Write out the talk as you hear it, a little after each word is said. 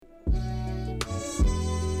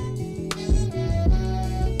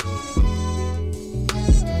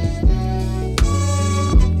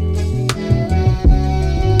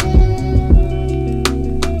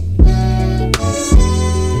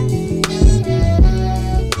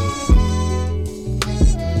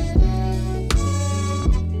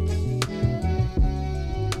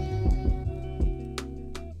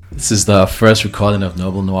This is the first recording of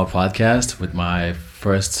Noble Noir podcast with my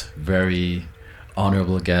first very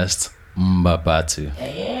honorable guest, Mbabatu.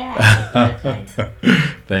 Yeah.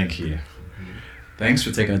 Thank you. Thanks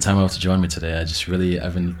for taking the time out to join me today.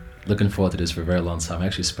 I've been looking forward to this for a very long time. I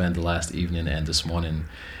actually spent the last evening and this morning,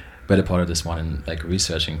 better part of this morning, like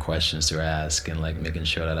researching questions to ask and like making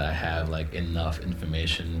sure that I have like enough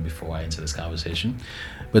information before I enter this conversation.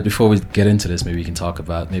 But before we get into this, maybe we can talk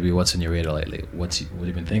about maybe what's in your radar lately. What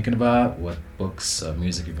you've been thinking about, what books,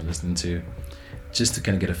 music you've been listening to, just to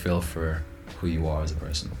kind of get a feel for who you are as a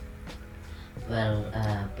person. Well,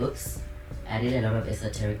 books. I read a lot of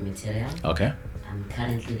esoteric material. Okay. I'm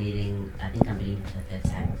currently reading, I think I'm reading it for the third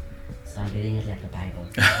time. So I'm reading it like the Bible.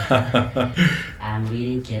 I'm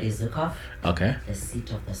reading Gary Zukav. Okay. The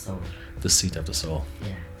Seat of the Soul. The Seat of the Soul.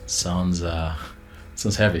 Yeah. Sounds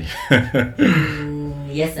heavy.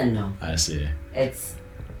 Yes and no. I see. It's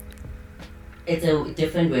a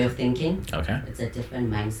different way of thinking. Okay. It's a different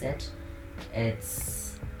mindset.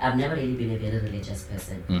 I've never really been a very religious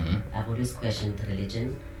person. Mm-hmm. I've always questioned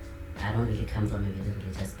religion. I don't really come from a very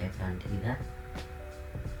religious background either.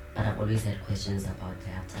 But I've always had questions about the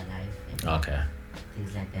afterlife and Okay.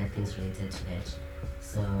 things like that, things related to that.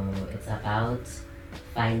 So it's about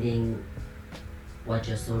finding what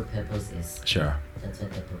your soul purpose is. Sure. That's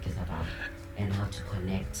what the book is about. And how to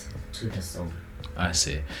connect to the soul. I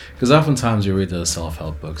see. Because oftentimes you read those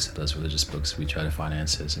self-help books, those religious books, we try to find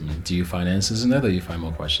answers. I mean, do you find answers in that or do you find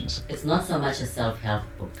more questions? It's not so much a self-help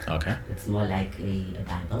book. Okay. It's more like a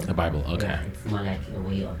Bible. A Bible, okay. Yeah, it's more like a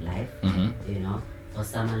way of life. Mm-hmm. You know, for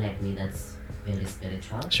someone like me that's very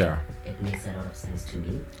spiritual, Sure. it makes a lot of sense to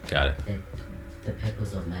me. Got it. That the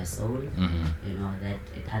purpose of my soul, Mm-hmm. you know, that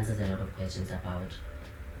it answers a lot of questions about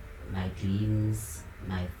my dreams,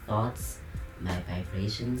 my thoughts, my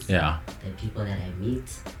vibrations, Yeah. the people that I meet,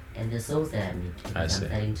 and the souls that I meet. Because I see. I'm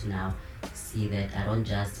starting to now see that I don't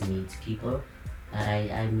just meet people, but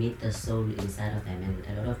I meet the soul inside of them,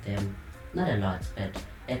 and a lot of them, not a lot, but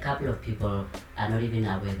a couple of people are not even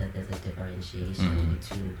aware that there's a differentiation Mhm.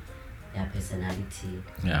 between their personality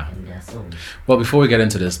Yeah. and their soul. Well, before we get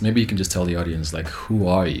into this, maybe you can just tell the audience, like, who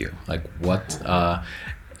are you? Like, what, I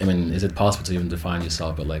mean, is it possible to even define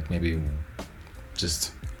yourself, but like maybe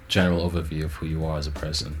just general overview of who you are as a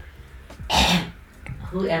person?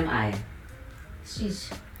 Who am I?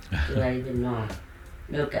 Sheesh. Do I even know?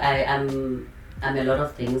 Look, I'm a lot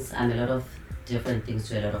of things. I'm a lot of different things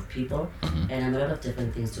to a lot of people, Mhm. and I'm a lot of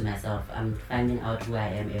different things to myself. I'm finding out who I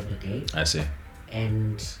am every day, I see.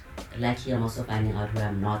 and lucky I'm also finding out who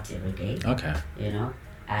I'm not every day. Okay. You know,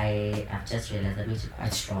 I've just realized I'm actually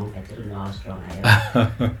quite strong. I didn't know how strong I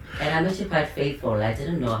am, and I'm actually quite faithful. I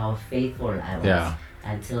didn't know how faithful I was Yeah.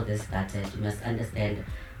 until this started. You must understand,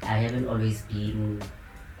 I haven't always been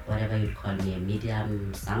whatever you'd call me, a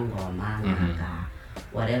medium, sangoma, Mhm.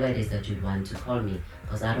 whatever it is that you'd want to call me,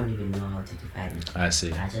 because I don't even know how to define it. I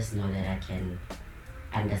see. I just know that I can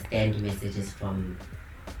understand messages from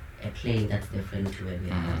a plane that's different to where we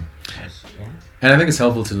are. Mhm. Yeah. And I think it's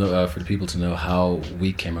helpful to know, for the people to know how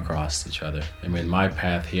we came across each other. I mean, my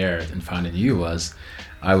path here in finding you was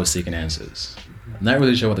I was seeking answers. Not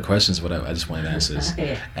really sure what the questions, but I just wanted answers.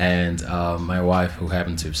 Yeah. And my wife, who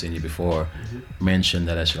happened to have seen you before, mentioned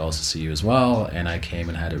that I should also see you as well. And I came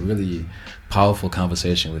and had a really powerful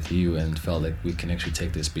conversation with you and felt like we can actually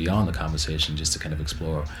take this beyond the conversation just to kind of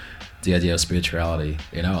explore the idea of spirituality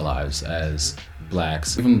in our lives as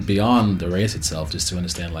blacks, even beyond the race itself, just to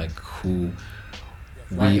understand like who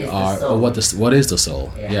What we is the are, soul? or what is the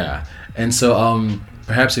soul. Yeah. Yeah. And so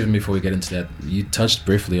perhaps even before we get into that, you touched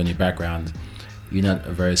briefly on your background. You're not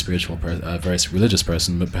a very spiritual a very religious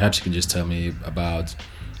person, but perhaps you can just tell me about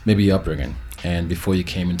maybe your upbringing and before you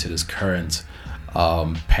came into this current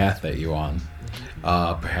path that you're on.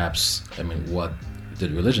 Perhaps, I mean, what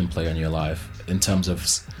did religion play in your life in terms of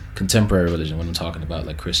contemporary religion? When I'm talking about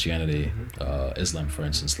like Christianity, Islam, for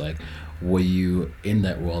instance, like, were you in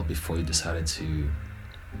that world before you decided to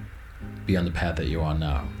be on the path that you're on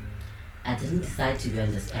now? I didn't decide to be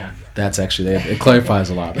on this path. That's actually, it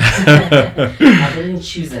clarifies a lot. I didn't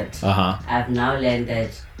choose it. Uh-huh. I've now learned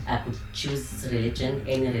that I could choose religion,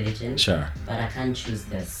 any religion, Sure. but I can't choose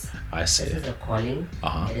this. I see. This is a calling.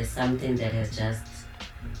 Uh-huh. It is something that has just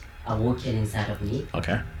awoken inside of me.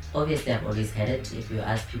 Okay. Obviously, I've always had it. If you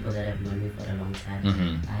ask people that have known me for a long time,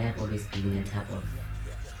 Mhm. I have always been a type of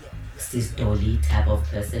systole type of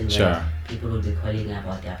person where Sure. people will be calling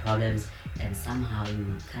about their problems, and somehow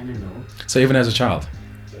you kind of know. So even as a child?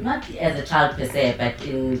 Not as a child per se, but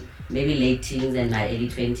in maybe late teens and my early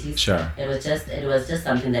 20s. Sure. It was just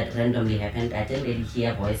something that randomly happened. I didn't really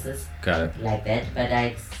hear voices Got it. like that, but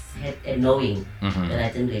I had a knowing Mhm. that I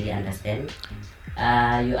didn't really understand.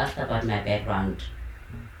 You asked about my background.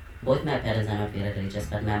 Both my parents are not very religious,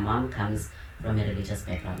 but my mom comes from a religious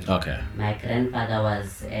background. Okay. My grandfather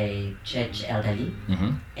was a church elderly,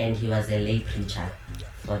 Mhm. and he was a lay preacher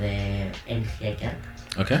for the NG Kerk.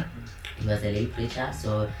 Okay. He was a lay preacher,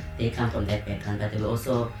 so they come from that background, but they were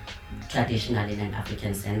also traditional in an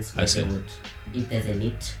African sense. I see. They would, if there's a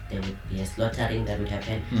need, there would be a slaughtering that would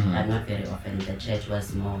happen, Mhm. but not very often. The church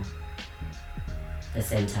was more the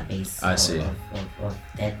center base I of, see. of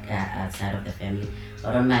that side of the family.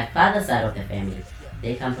 But on my father's side of the family,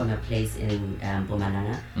 they come from a place in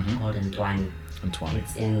Mpumalanga Mhm. called Ntwani. Antoine.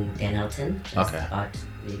 It's in Denelton, just Okay. about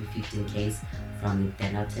maybe 15 km from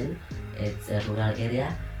Denelton. It's a rural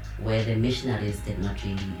area where the missionaries did not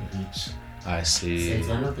really reach. I So see. it's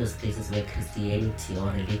one of those places where Christianity or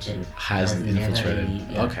religion Hasn't was never infiltrated. really-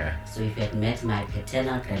 yeah. Okay. So if you had met my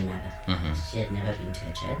paternal grandmother, Mhm. she had never been to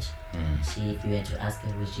a church. Mhm. If you were to ask her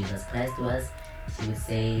who Jesus Christ was, she would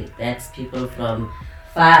say that's people from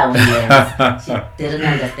far away. She didn't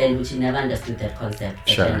understand, but she never understood that concept.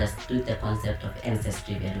 But Sure. she understood the concept of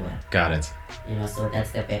ancestry very well. Got it. So that's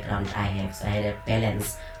the background I have. So I had a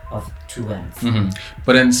balance of two worlds. Hmm.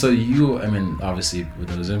 But then, so you, I mean, obviously, with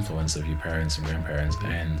those influence of your parents and grandparents,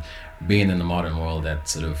 and being in the modern world that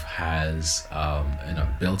sort of has,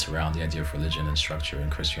 built around the idea of religion and structure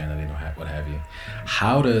and Christianity and what have you,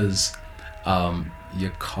 how does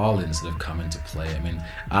your calling sort of come into play? I mean,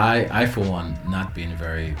 I for one, not being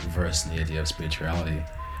very versed in the idea of spirituality,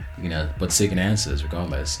 but seeking answers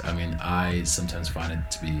regardless. I mean, I sometimes find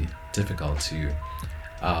it to be difficult to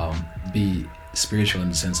be spiritual in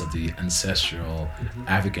the sense of the ancestral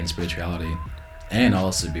African spirituality, and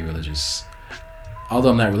also be religious. Although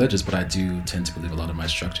I'm not religious, but I do tend to believe a lot of my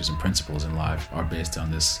structures and principles in life are based on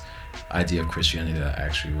this idea of Christianity that I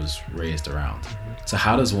actually was raised around. So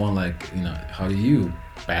how does one, how do you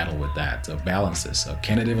battle with that, or balance this? Or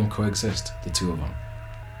can it even coexist, the two of them?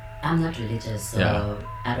 I'm not religious, so Yeah.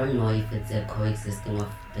 I don't know if it's a coexisting of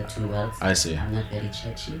the two worlds. I see. I'm not very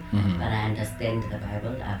churchy, Mhm. but I understand the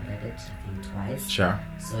Bible. I've read it, I think, twice. Sure.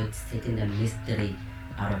 So it's taken the mystery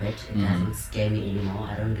out of it. It Mhm. doesn't scare me anymore.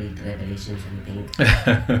 I don't read Revelations and think,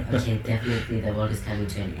 okay, definitely the world is coming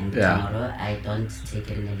to an end Yeah. tomorrow. I don't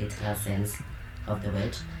take it in a literal sense of the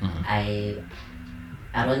word. Mhm.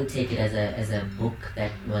 I don't take it as a book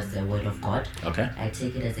that was the word of God. Okay. I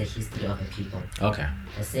take it as a history of a people. Okay.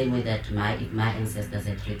 The same way that if my ancestors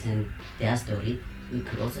had written their story, we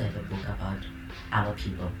could also have a book about our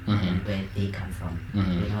people Mhm. and where they come from.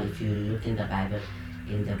 Mhm. If you look in the Bible,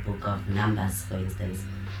 in the book of Numbers, for instance,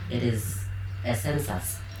 it is a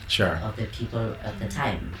census Sure. of the people at the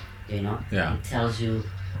time. Yeah. It tells you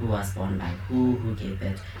who was born by who gave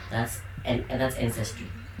birth. That's ancestry.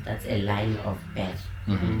 That's a line of birth.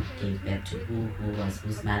 Mhm. Who gave birth to who was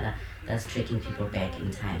whose mother. That's tracking people back in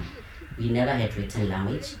time. We never had written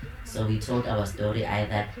language, so we told our story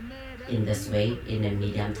either in this way, in a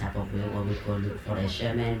medium type of way, where we go look for a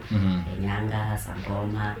shaman, Mhm. a nyanga,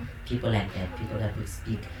 sangoma, people like that, people that would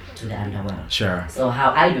speak to the underworld. Sure. So how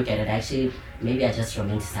I look at it, actually, maybe I just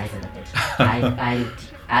romanticize it a bit.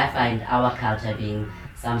 I find our culture being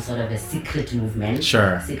some sort of a secret movement,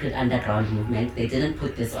 Sure. secret underground movement. They didn't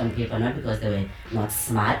put this on paper, not because they were not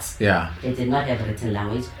smart. Yeah. They did not have written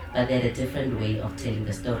language, but they had a different way of telling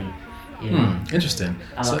the story. Interesting.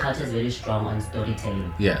 Our So- culture is very strong on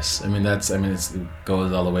storytelling. Yes, it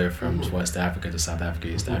goes all the way from West Africa to South Africa,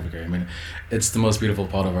 East Africa. I mean, it's the most beautiful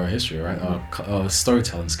part of our history, right? Our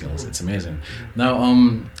storytelling skills. It's amazing. Now,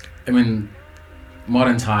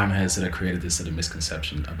 modern time has sort of created this sort of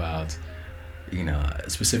misconception about,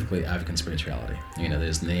 specifically African spirituality.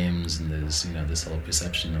 There's names and there's, this whole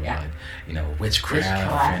perception of witchcraft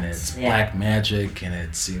and it's black magic and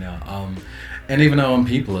it's, and even our own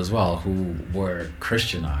people as well who were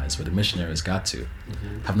Christianized, where the missionaries got to,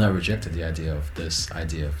 have now rejected the idea of this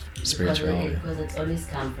idea of spirituality. Because it's always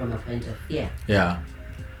come from a point of fear. Yeah,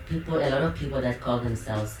 A lot of people that call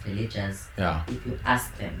themselves religious, yeah, if you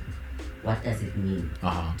ask them, what does it mean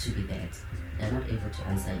uh-huh. to be that? They're not able to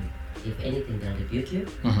answer you. If anything, they'll rebuke you.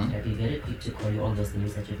 Mhm. They'll be very quick to call you all those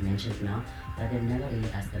names that you've mentioned now, but they've never really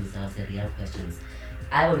asked themselves the real questions.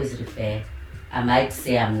 I always refer. I might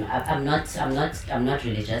say I'm not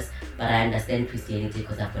religious, but I understand Christianity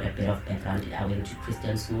because I've got a bit of background. I went to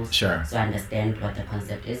Christian schools, Sure. so I understand what the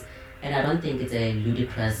concept is, and I don't think it's a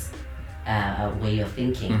ludicrous way of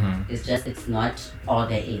thinking. Mhm. It's not all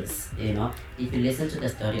there is. If you listen to the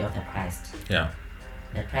story of the Christ, Yeah,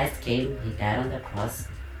 the Christ came, he died on the cross,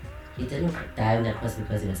 He didn't die on the cross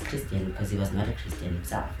because he was Christian, because he was not a Christian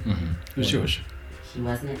himself. He was Jewish. He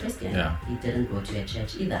wasn't a Christian. Yeah. He didn't go to a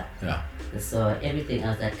church either. Yeah. So everything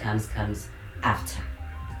else that comes after.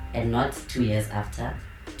 And not 2 years after,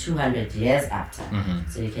 200 years after.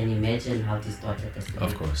 So you can imagine how distorted the story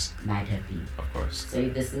Of course. might have been. Of course. So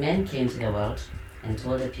if this man came to the world and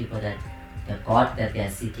told the people that the God that they are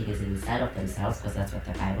seeking is inside of themselves, because that's what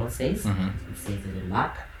the Bible says. It says it in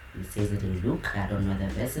Mark, it says it in Luke. I don't know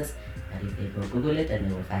the verses, but if they go Google it, and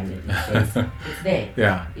they will find it. It says it's there.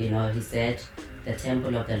 Yeah. You know, he said, the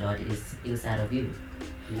temple of the Lord is inside of you,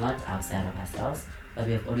 not outside of ourselves. But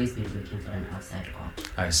we have always been looking for an outside God.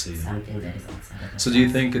 I see. Something that is outside of us. So do you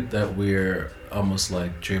think that we're almost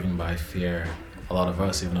like driven by fear? A lot of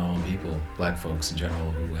us, even our own people, black folks in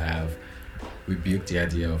general, who have rebuked the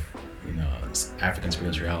idea of, African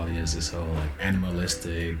spirituality as this whole like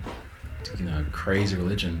animalistic, crazy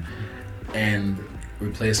religion, and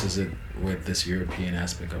replaces it with this European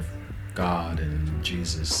aspect of God and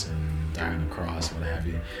Jesus and dying on the cross, what have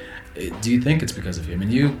you. Do you think it's because of you? I mean,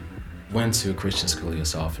 you went to a Christian school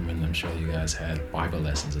yourself. I mean, I'm sure you guys had Bible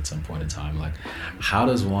lessons at some point in time. Like, how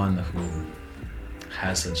does one who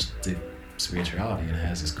has such deep spirituality and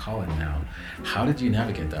has this calling now, how did you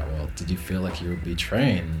navigate that world? Did you feel like you were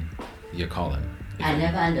betraying your calling? I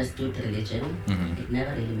never understood religion. It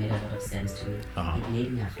never really made a lot of sense to me. It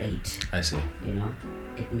made me afraid. I see.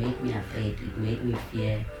 It made me afraid. It made me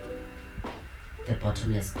fear the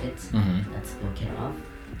bottomless pit that's spoken of.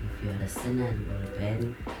 If you are a sinner, you will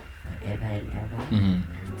burn forever and ever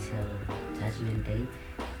until Judgment Day.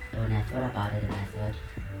 So when I thought about it, and I thought,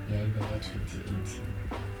 we are in the year 2018.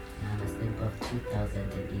 Now I must think of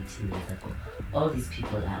 2018 years ago. All these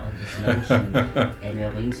people are on this mountain, and we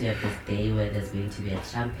are going to have this day where there's going to be a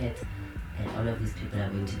trumpet, and all of these people are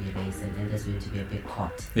going to be raised, and then there's going to be a big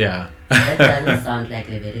court. Yeah. That doesn't sound like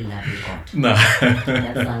a very loving court. No.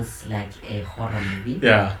 That sounds like a horror movie.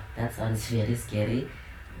 Yeah. That sounds very scary.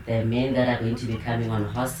 The men that are going to be coming on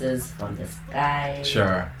horses from the sky.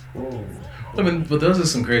 Sure. Oh. I mean, but those are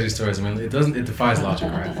some crazy stories. I mean, it defies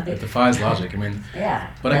logic, right? It defies logic. I mean, yeah.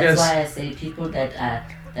 But that's I guess why I say people that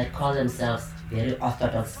call themselves very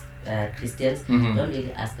orthodox Christians don't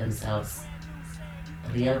really ask themselves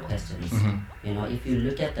real questions. If you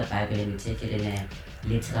look at the Bible and you take it in a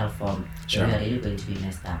literal form, sure, you're really going to be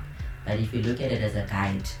messed up. But if you look at it as a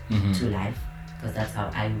guide to life, because that's how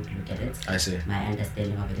I would look at it. I see. My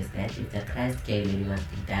understanding of it is that if the Christ came and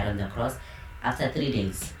he died on the cross, after 3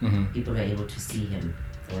 days, people were able to see him.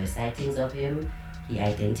 There were sightings of him. He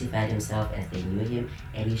identified himself as they knew him,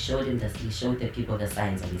 and he showed the people the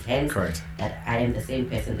signs on his hands. Correct. That I am the same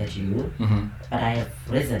person that you knew, but I have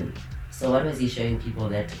risen. So what was he showing people?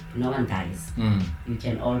 That no one dies. You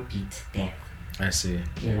can all beat death. I see.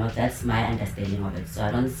 That's my understanding of it. So I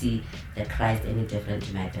don't see the Christ any different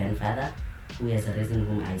to my grandfather, who has risen,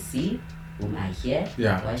 whom I see, whom I hear.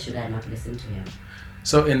 Yeah. Why should I not listen to him?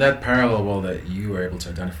 So in that parallel world that you were able to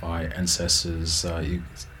identify ancestors,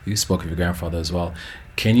 you spoke of your grandfather as well.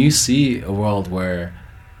 Can you see a world where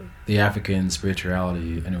the African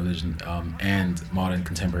spirituality and religion and modern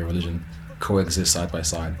contemporary religion coexist side by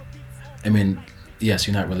side? I mean, yes,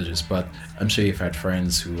 you're not religious, but I'm sure you've had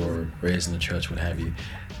friends who were raised in the church, what have you.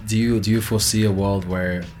 Do you foresee a world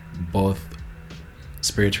where both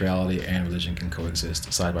spirituality and religion can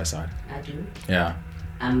coexist side by side? I do. Yeah.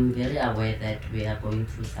 I'm very aware that we are going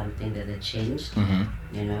through something that's a change.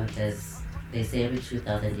 They say every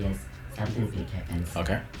 2,000 years something big happens.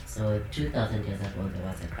 Okay. So 2,000 years ago there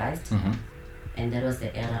was a Christ, and that was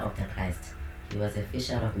the era of the Christ. He was a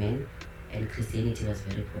fisher of men, and Christianity was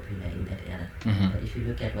very popular in that era. But if you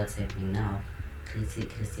look at what's happening now,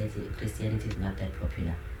 Christianity is not that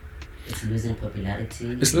popular. It's losing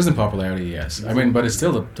popularity. It's losing popularity, yes. I mean, but it's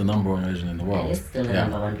still the number one religion in the world. It is still the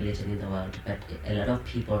number one religion in the world, but a lot of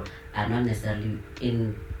people are not necessarily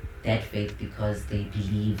in that faith because they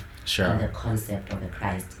believe in the concept of the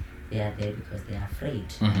Christ. They are there because they are afraid.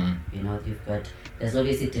 There's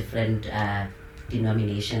obviously different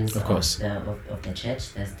denominations of the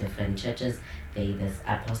church. There's different churches. There's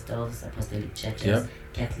apostolic churches,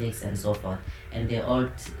 Catholics, and so forth, and they all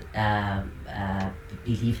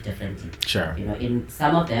believe differently. Sure. In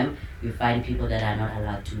some of them, you find people that are not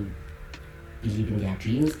allowed to believe in their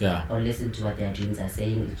dreams or listen to what their dreams are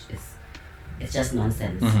saying. It's just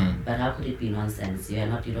nonsense. But how could it be nonsense? You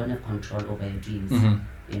don't have control over your dreams.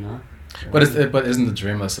 But isn't the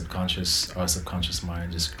dream a subconscious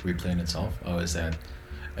mind just replaying itself, or is that?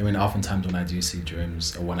 I mean, oftentimes when I do see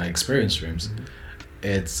dreams or when I experience dreams,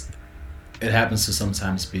 it happens to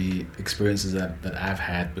sometimes be experiences that I've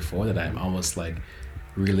had before that I'm almost like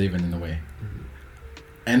reliving in a way.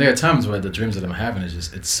 And there are times where the dreams that I'm having is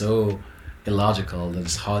just, it's so illogical that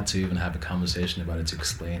it's hard to even have a conversation about it to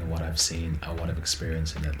explain what I've seen or what I've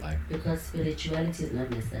experienced in that life. Because spirituality is not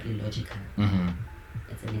necessarily logical. Mm-hmm.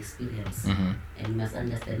 It's an experience. Mm-hmm. And you must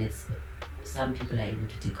understand some people are able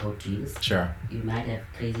to decode dreams. Sure. You might have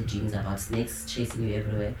crazy dreams about snakes chasing you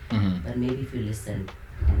everywhere. Mm-hmm. But maybe if you listen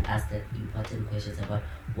and ask the important questions about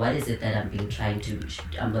what is it that I'm being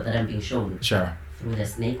that I'm being shown Sure. through the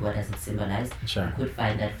snake, what does it symbolize? Sure. You could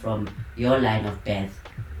find that from your line of birth,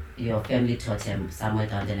 your family totem somewhere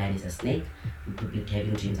down the line is a snake. You could be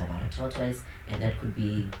having dreams about a tortoise, and that could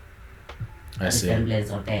be I see.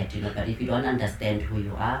 resemblance of that, But if you don't understand who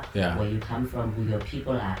you are, Yeah. where you come from, who your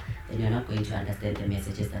people are, then you're not going to understand the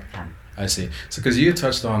messages that come. I see. So, because you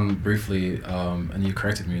touched on briefly, and you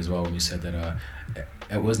corrected me as well when you said that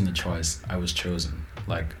it wasn't a choice, I was chosen.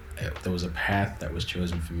 Like, there was a path that was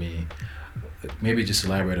chosen for me. Maybe just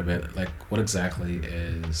elaborate a bit, like, what exactly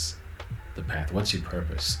is the path? What's your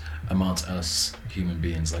purpose amongst us human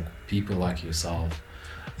beings, like people like yourself?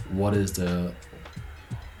 What is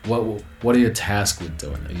what are you tasked with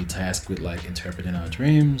doing? Are you tasked with like interpreting our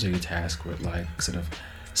dreams? Are you tasked with like sort of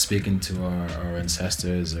speaking to our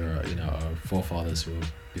ancestors or our forefathers who were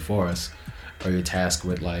before us? Or are you tasked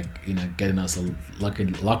with like getting us a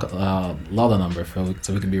lotto number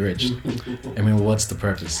so we can be rich? I mean, what's the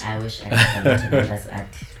purpose? I wish I had some numbers. I'd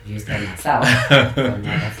use them myself. So no,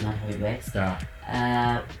 that's not how it works.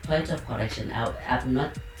 Yeah. Point of correction. I'm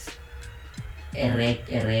not a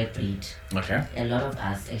rare breed. Okay. A lot of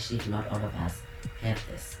us, actually, if not all of us, have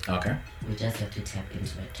this. Okay. We just have to tap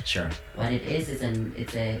into it. Sure. What it is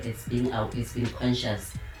it's being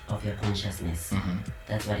conscious of your consciousness. Mm-hmm.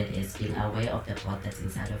 That's what it is. Being aware of the God that's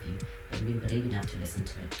inside of you and being brave enough to listen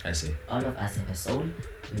to it. I see. All of us have a soul.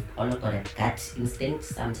 We've all got a gut instinct.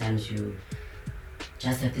 Sometimes you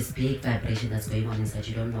just have this big vibration that's going on inside.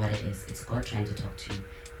 You don't know what it is. It's God trying to talk to you.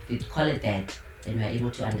 If you call it that, then you are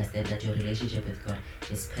able to understand that your relationship with God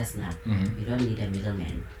is personal. Mm-hmm. You don't need a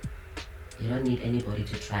middleman. You don't need anybody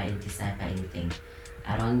to try and decipher anything.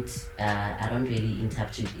 I don't really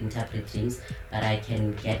interpret things, but I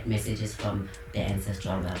can get messages from the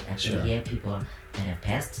ancestral world. I can hear people that have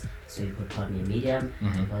passed, so you could call me a medium,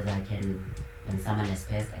 because when someone has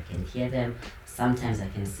passed, I can hear them. Sometimes I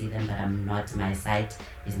can see them, but my sight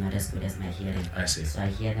is not as good as my hearing. I see. So I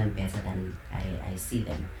hear them better than I see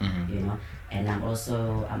them, Mm-hmm. And I'm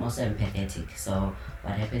also empathetic. So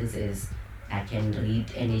what happens is I can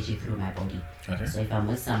read energy through my body. Okay. So if I'm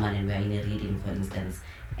with someone and we're in a reading, for instance,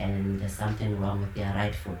 and there's something wrong with their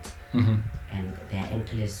right foot, Mm-hmm. and their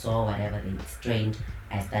ankle is sore, whatever, they strained,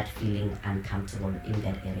 I start feeling uncomfortable in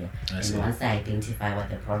that area. I see. And once I identify what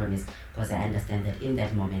the problem is, because I understand that in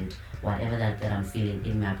that moment, whatever that I'm feeling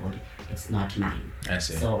in my body, it's not mine. I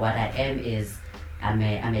see. So what I am is, I'm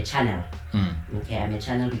a channel. Mm. Okay, I'm a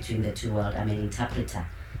channel between the two worlds. I'm an interpreter.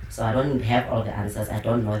 So I don't have all the answers. I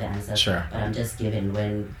don't know the answers. Sure. But I'm just given.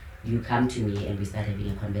 When you come to me and we start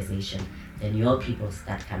having a conversation, then your people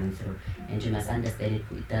start coming through. And you must understand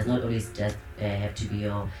it does not always just have to be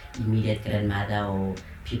your immediate grandmother or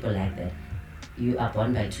people like that. You are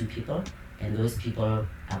born by two people, and those people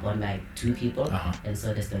are born by two people. Uh-huh. And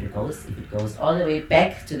so the story goes. If it goes all the way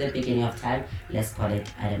back to the beginning of time, let's call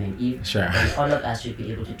it Adam and Eve. Sure. And all of us should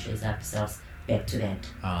be able to trace ourselves back to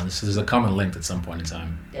that. This is a common link at some point in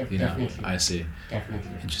time. Definitely. I see.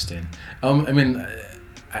 Definitely. Interesting. I mean,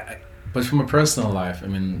 but from a personal life, I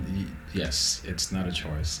mean, yes, it's not a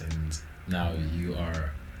choice, and now you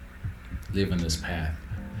are living this path.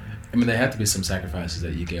 I mean, there had to be some sacrifices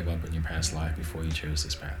that you gave up in your past life before you chose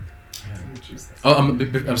this path. I didn't choose this. Oh,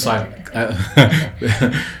 I'm sorry.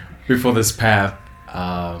 Before this path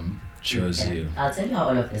chose you. I'll tell you how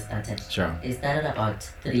all of this started. Sure. It started about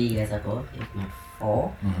 3 years ago, if not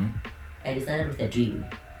 4. Mm-hmm. And it started with a dream.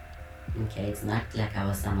 Okay, it's not like I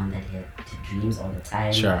was someone that had dreams all the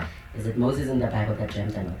time. Sure. Is it Moses in the Bible that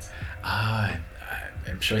dreamt a lot?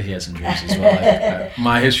 I'm sure he had some dreams as well.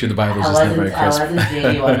 My history of the Bible is just not very I crisp. wasn't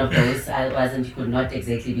really one of those. You could not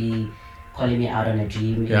exactly be calling me out on a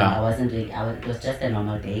dream. Yeah. It was just a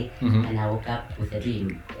normal day. Mm-hmm. And I woke up with a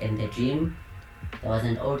dream. In the dream, there was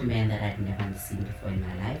an old man that I'd never seen before in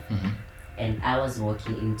my life. Mm-hmm. And I was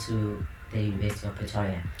walking into the University of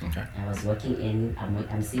Pretoria. Okay. I was walking in,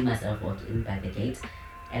 I'm seeing myself walking in by the gate,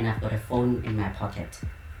 and I've got a phone in my pocket.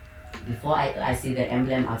 Before I see the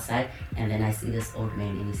emblem outside, and then I see this old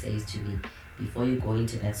man, and he says to me, before you go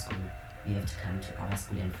into that school, you have to come to our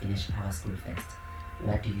school and finish our school first.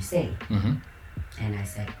 What do you say? Mm-hmm. And I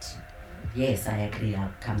said, yes, I agree,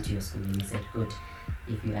 I'll come to your school. And he said, good.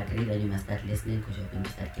 If you agree, then you must start listening, because you're going to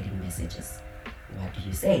start getting messages. what do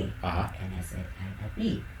you say? Uh-huh. And I said, I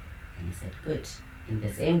agree. And he said, good. In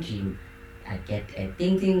the same dream, I get a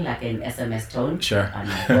ding ding like an SMS tone on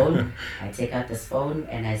my phone. I take out this phone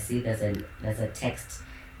and I see there's a text.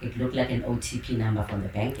 It looked like an OTP number from the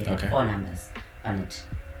bank. It had 4 numbers on it.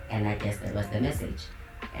 And I guess that was the message.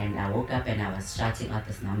 And I woke up and I was shouting out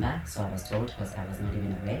this number. So I was told, because I was not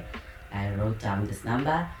even aware. I wrote down this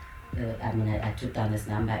number. I took down this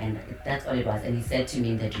number and that's all it was. And he said to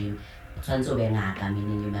me in the dream,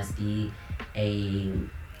 meaning you must be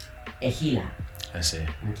a healer. I see.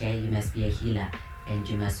 Okay, you must be a healer and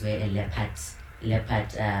you must wear a leopard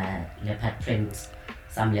print,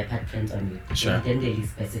 some leopard print on you. Sure. He didn't really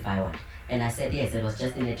specify what. And I said, yes, it was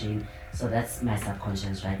just in a dream. So that's my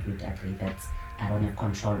subconscious, right? Would agree that I don't have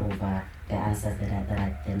control over the answers that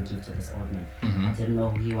I then give to this old man. Mm-hmm. I didn't know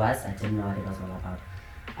who he was. I didn't know what it was all about.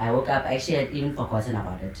 I woke up, actually I had even forgotten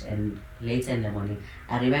about it. And later in the morning,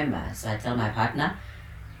 I remember. So I tell my partner,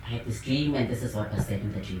 I had this dream and this is what was said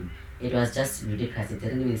in the dream. It was just ridiculous. It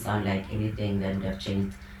didn't even sound like anything that would have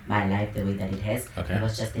changed my life the way that it has. Okay. It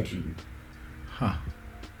was just a dream. Huh.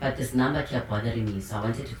 But this number kept bothering me, so I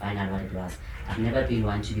wanted to find out what it was. I've never been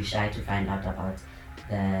one to be shy to find out about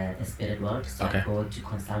the spirit world. So I go to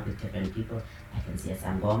consult with different people. I can see a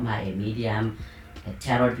sangoma, a medium, a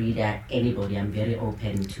tarot reader, anybody. I'm very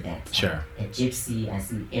open to that. Sure. A gypsy, I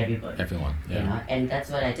see everybody. Everyone, yeah. You know, and that's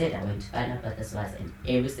what I did. I went to find out what this was, and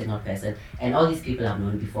every single person, and all these people I've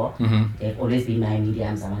known before, they've always been my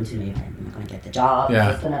mediums. I want to know if I'm going to get the job,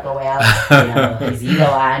 if it's going to go well, you know, is he the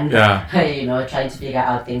one? You know, trying to figure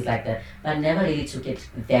out things like that. But never really took it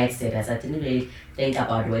that serious. I didn't really think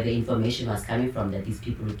about where the information was coming from that these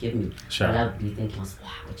people would give me. Sure. All I would be thinking was, wow,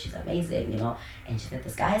 which is amazing, you know. And she said,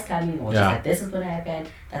 the sky is coming, or she said, this is going to happen.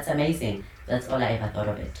 That's amazing. That's all I ever thought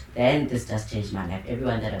of it. Then this just changed my life.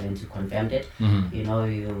 Everyone that I went to confirmed it. You know,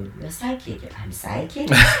 you're psychic. I'm psychic?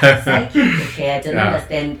 Psychic. Okay, I didn't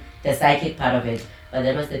understand the psychic part of it. But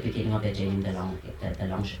that was the beginning of the journey, the long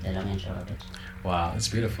and short of it. Wow, it's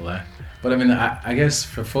beautiful, eh? But I mean, I guess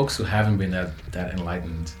for folks who haven't been that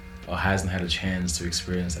enlightened or hasn't had a chance to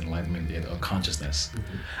experience enlightenment yet or consciousness,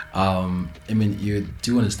 I mean, you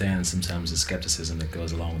do understand sometimes the skepticism that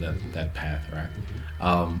goes along with that path, right?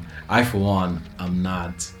 I, for one, am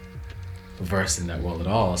not versed in that world at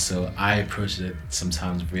all, so I approach it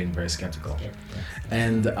sometimes being very skeptical.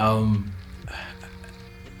 And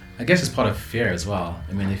I guess it's part of fear as well.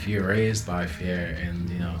 I mean, if you're raised by fear and,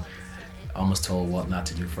 you know, almost told what not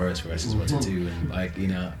to do first versus what to do, and like, you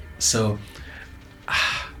know, so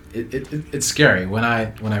it's scary. When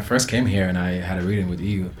I first came here and I had a reading with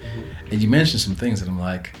you, and you mentioned some things that I'm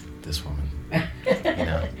like, this woman, you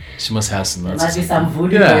know, she must have some. There must be some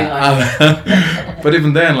voodoo going on. But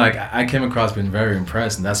even then, like, I came across being very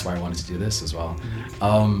impressed, and that's why I wanted to do this as well.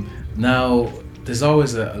 Now, there's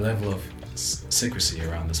always a level of secrecy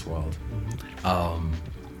around this world,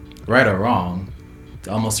 right or wrong,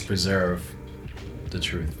 almost to preserve the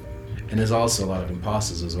truth. And there's also a lot of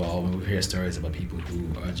imposters as well when we hear stories about people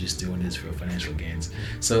who are just doing this for financial gains.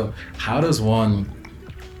 So how does one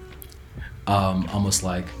almost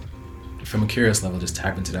like from a curious level just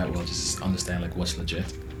tap into that world, just understand like what's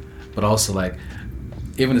legit, but also like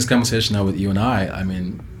even this conversation now with you and I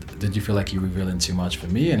mean, did you feel like you're revealing too much for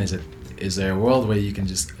me? And is there a world where you can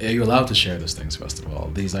just, are you allowed to share those things first of all,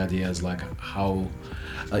 these ideas, like how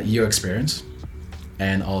your experience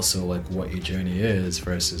and also like what your journey is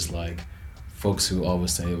versus like folks who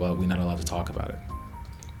always say, well, we're not allowed to talk about it?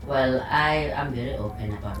 Well, I'm very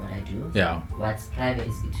open about what I do. Yeah. What's private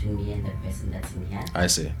is between me and the person that's in here. I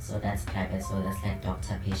see. So that's private. So that's like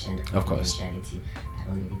doctor-patient confidentiality. Of course. I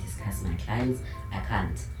don't really discuss my clients. I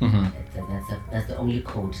can't. Mm-hmm. That's the only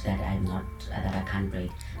code that I can't break.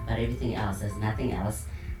 But everything else, there's nothing else.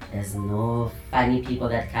 There's no funny people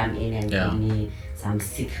that come in and give me some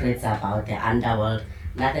secrets about the underworld.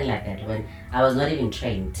 Nothing like that. When I was not even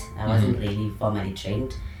trained, I wasn't really formally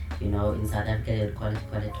trained. You know, in South Africa, they would call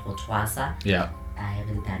it Rotwasa. Yeah. I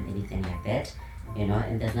haven't done anything like that, you know,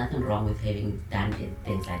 and there's nothing wrong with having done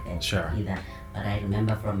things like that either. But I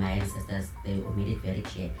remember from my ancestors, they made it very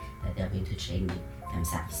clear that they're going to train me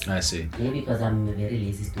themselves. I see. Maybe because I'm a very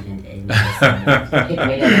lazy student anyway, so it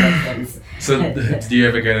made a lot of sense. So do you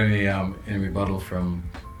ever get any rebuttal from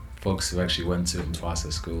folks who actually went to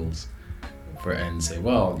Mtwasa schools and say,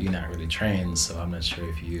 well, you're not really trained, so I'm not sure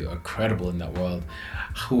if you are credible in that world.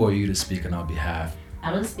 Who are you to speak on our behalf?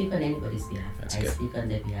 I don't speak on anybody's behalf. That's I good. speak on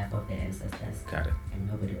the behalf of the ancestors. Got it. And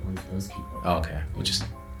nobody owns those people. Oh, okay, which is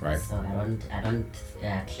right. So I don't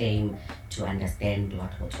claim to understand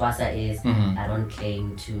what Xhosa is. I don't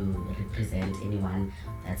claim to represent anyone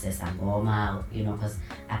that's a Sangoma, because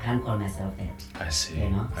I can't call myself that. I see.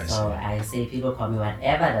 I say people call me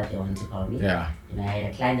whatever that they want to call me. Yeah. I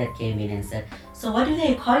had a client that came in and said, so what do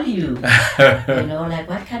they call you? Like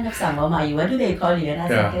what kind of Sangoma are you? What do they call you? And I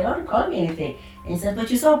said, they don't call me anything. And he said, but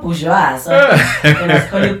you're so bourgeois. So I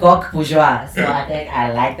call you Gok Bourgeois. So I think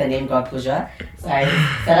I like the name Gok Bourgeois. So I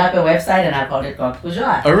set up a website and I called it Gok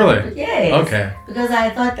Bourgeois. Oh, really? Yes. Okay. Because I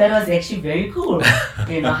thought that was actually very cool.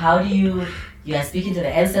 How do you are speaking to the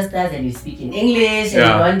ancestors and you speak in English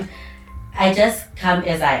and I just come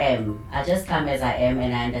as I am.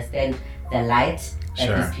 And I understand the light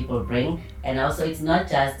that these people bring. And also it's not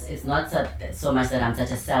so much that I'm such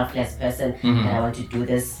a selfless person that I want to do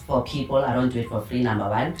this for people. I don't do it for free, number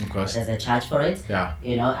one. Of course. There's a charge for it. Yeah.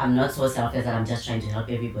 I'm not so selfless that I'm just trying to help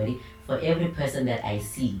everybody. For every person that I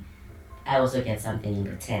see, I also get something in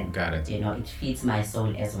return. Got it. It feeds my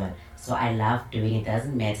soul as well. So I love doing it.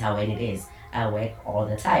 Doesn't matter when it is. I work all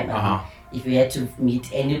the time. If you had to meet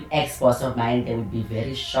any ex-boss of mine, they would be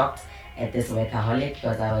very shocked at this workaholic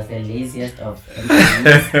because I was the laziest of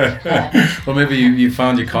employees. Well, maybe you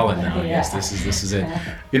found your calling now. I guess this is it.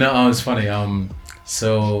 It's funny.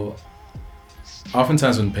 So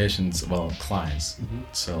oftentimes when clients,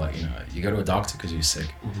 so you go to a doctor because you're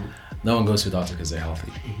sick. No one goes to a doctor because they're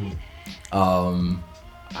healthy.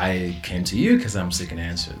 I came to you because I'm seeking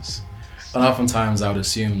answers. And oftentimes I would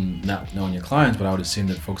assume, not knowing your clients, but I would assume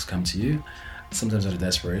that folks come to you sometimes out of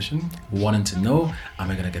desperation, wanting to know, am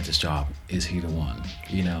I going to get this job? Is he the one?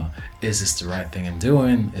 Is this the right thing I'm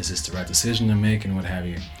doing? Is this the right decision to make and what have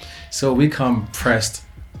you? So we come pressed,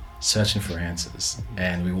 searching for answers,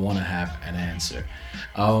 and we want to have an answer.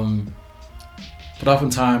 But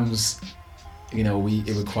oftentimes,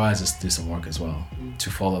 it requires us to do some work as well to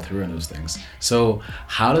follow through on those things. So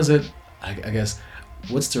how does it, I guess,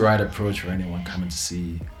 what's the right approach for anyone coming to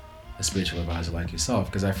see a spiritual advisor like yourself?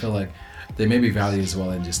 Because I feel like there may be value as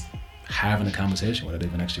well in just having a conversation without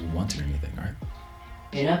even actually wanting anything, right?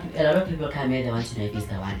 A lot of people come here, they want to know if he's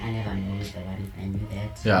the one. I never know who's the one. If I knew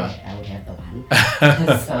that, I would have the one.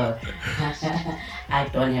 So I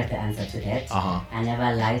don't have the answer to that. I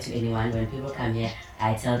never lie to anyone. When people come here,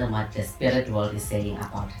 I tell them what the spirit world is saying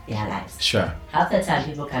about their lives. Sure. Half the time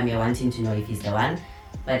people come here wanting to know if he's the one,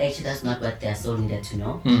 but actually that's not what their soul needed to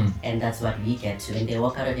know. And that's what we get to. And they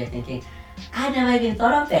walk out of here thinking, I never even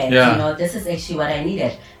thought of that. This is actually what I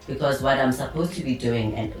needed, because what I'm supposed to be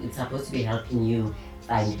doing, and it's supposed to be helping you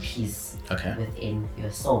find peace within your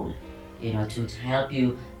soul, to help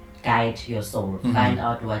you guide your soul, find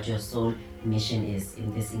out what your soul mission is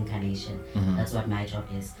in this incarnation. That's what my job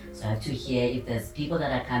is. So I have to hear if there's people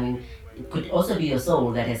that are coming. It could also be your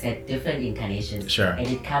soul that has had different incarnations. Sure. And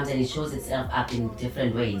it comes and it shows itself up in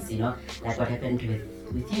different ways, like what happened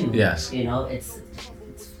with you. Yes. It's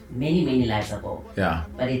many lives ago. Yeah.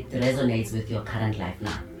 But it resonates with your current life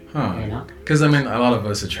now. Because a lot of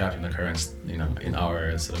us are trapped in the current, in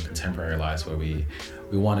our sort of contemporary lives where we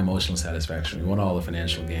want emotional satisfaction, we want all the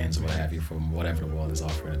financial gains and what have you from whatever the world is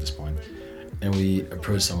offering at this point, and we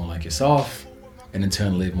approach someone like yourself, and in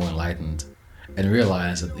turn live more enlightened, and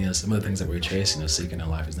realize that some of the things that we're chasing or seeking in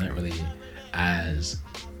life is not really as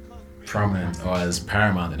prominent or as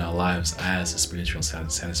paramount in our lives as a spiritual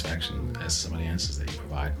satisfaction, as some of the answers that you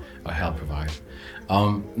provide or help provide.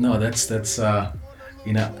 No, that's.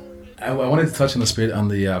 I wanted to touch on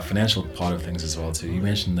the financial part of things as well too. You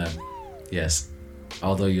mentioned that, yes,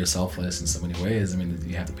 although you're selfless in so many ways,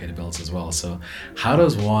 you have to pay the bills as well. So how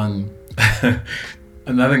does one,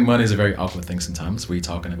 and I think money is a very awkward thing sometimes, where you're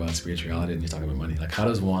talking about spirituality and you're talking about money. Like how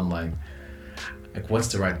does one like what's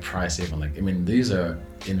the right price even? These are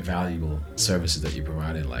invaluable services that you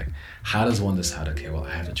provided. Like how does one decide, okay, well, I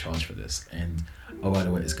have to charge for this, and oh, by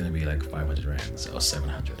the way, it's going to be like 500 rands or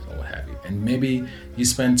 700 or what have you. And maybe you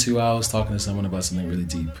spend 2 hours talking to someone about something really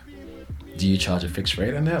deep. Do you charge a fixed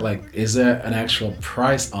rate on that? Like, is there an actual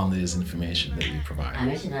price on this information that you provide? I'm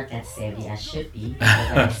actually not that savvy. I should be,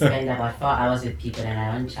 because I spend about 4 hours with people and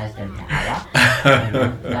I don't charge them per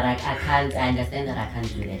hour. But I can't, I understand that I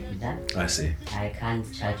can't do that either. I see. I can't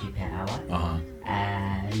charge you per hour.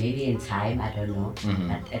 Maybe in time, I don't know.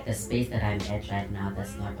 But at the space that I'm at right now,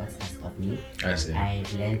 that's not what's asked of me. I see. I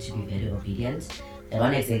learned to be very obedient. They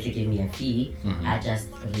don't exactly give me a fee. I just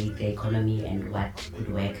read the economy and what could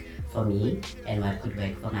work for me and what could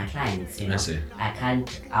work for my clients. I see. I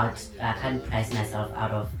can't price myself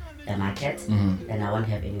out of the market. Then I won't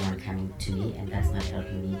have anyone coming to me, and that's not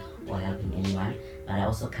helping me or helping anyone. But I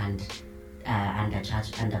also can't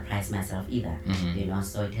underprice myself either.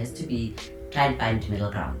 So it has to be try and find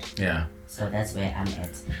middle ground. Yeah. So that's where I'm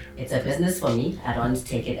at. It's a business for me. I don't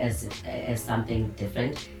take it as something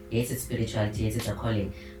different. Yes, it's spirituality. Yes, it's a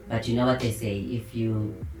calling. But you know what they say? If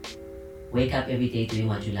you wake up every day doing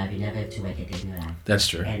what you love, you never have to work a day in your life. That's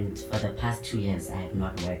true. And for the past 2 years, I have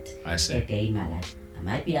not worked I see. a day in my life. I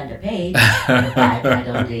might be underpaid, but I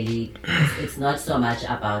don't really. It's not so much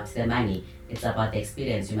about the money. It's about the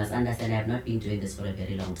experience. You must understand. I have not been doing this for a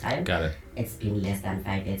very long time. Got it. It's been less than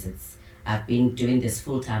 5 years. I've been doing this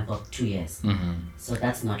full time for 2 years. Mm-hmm. So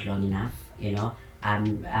that's not long enough. You know,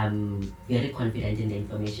 I'm very confident in the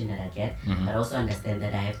information that I get, but also understand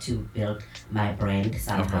that I have to build my brand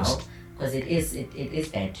somehow. Because it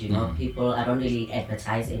is that, you know, people, I don't really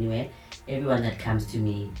advertise anywhere. Everyone that comes to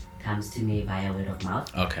me via word of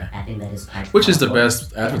mouth. Okay. I think that is quite Which is the powerful.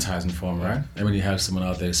 best advertising form, right? And when you have someone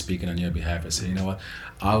out there speaking on your behalf and say, you know what,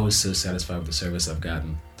 I was so satisfied with the service I've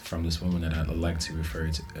gotten from this woman that I'd like to refer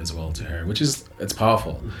it as well to her, which is, it's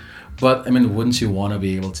powerful. But I mean, wouldn't you want to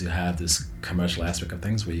be able to have this commercial aspect of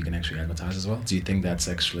things where you can actually advertise as well? Do you think that's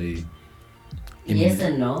actually... Yes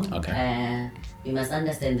and no. Okay. You must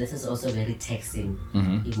understand this is also very taxing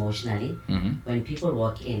emotionally. When people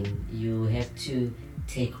walk in, you have to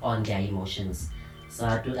take on their emotions. So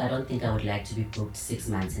I don't think I would like to be booked 6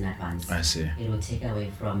 months in advance. I see. It will take away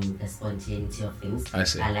from the spontaneity of things. I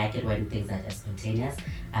see. I like it when things are just spontaneous.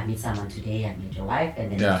 I meet someone today, I meet your wife,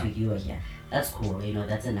 and then next week you are here. That's cool, you know,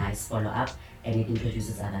 that's a nice follow-up, and it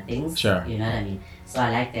introduces other things. Sure. You know what I mean? So I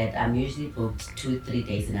like that. I'm usually booked 2-3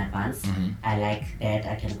 days in advance. I like that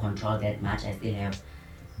I can control that much. I still have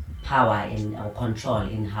power in or control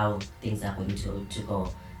in how things are going to go.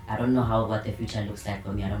 I don't know what the future looks like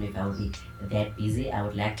for me. I don't know if I will be that busy. I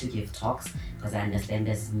would like to give talks because I understand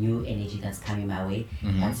there's new energy that's coming my way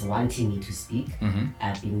that's wanting me to speak.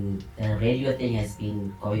 The radio thing has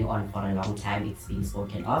been going on for a long time. It's been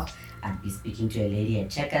spoken of. I'd be speaking to a lady at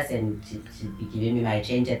Checkers and she'd be giving me my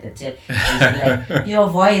change at the tip. And she'd be like, your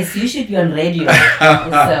voice, you should be on radio.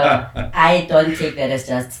 So I don't take that as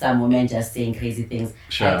just some woman just saying crazy things.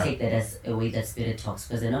 Sure. I take that as a way that spirit talks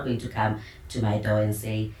because they're not going to come to my door and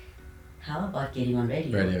say, how about getting on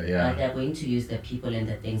radio? But they're going to use the people and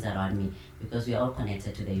the things around me because we're all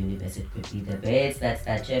connected to the universe. It could be the birds that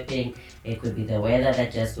start chirping. It could be the weather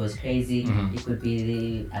that just goes crazy. It could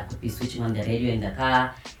be I could be switching on the radio in the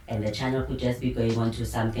car and the channel could just be going on to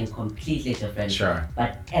something completely different. Sure.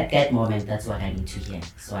 But at that moment, that's what I need to hear.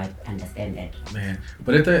 So I understand that. Man,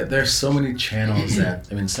 but there's so many channels that,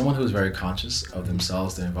 I mean, someone who's very conscious of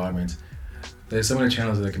themselves, the environment, there's so many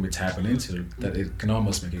channels that they can be tapping into that it can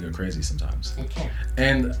almost make you go crazy sometimes. Okay.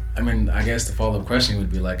 And I mean, I guess the follow-up question would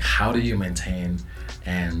be like, how do you maintain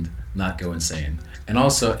and not go insane? And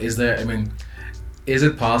also, is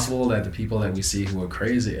it possible that the people that we see who are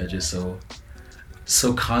crazy are just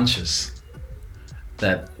so conscious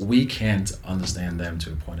that we can't understand them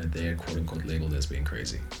to a point that they're quote unquote labeled as being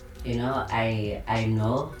crazy? You know, I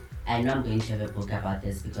know I'm going to have a book about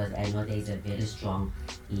this because I know there is a very strong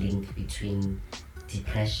link between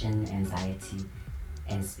depression, anxiety,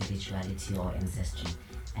 and spirituality or ancestry.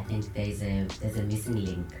 I think there's a missing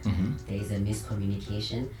link. There is a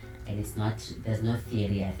miscommunication, and there's no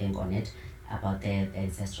theory I think on it about the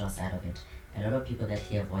ancestral side of it. A lot of people that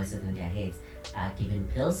hear voices in their heads are given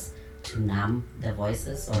pills to numb the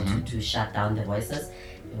voices or to shut down the voices.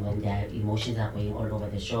 When their emotions are going all over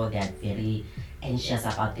the show, they're very anxious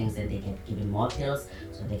about things and they get given more pills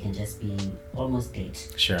so they can just be almost dead.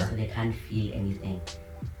 Sure. So they can't feel anything.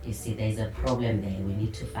 You see, there's a problem there. We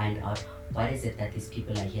need to find out what is it that these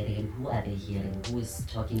people are hearing and who are they hearing, who is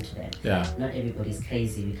talking to them. Yeah. Not everybody's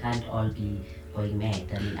crazy. We can't all be going mad.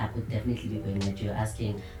 I mean, I could definitely be going mad. You're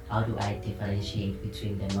asking, how do I differentiate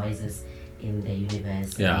between the noises in the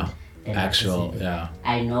universe? Yeah. And Actual, yeah.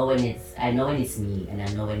 I know when it's me, and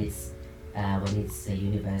I know when it's the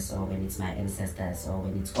universe or when it's my ancestors or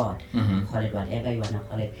when it's God. Call it whatever you want to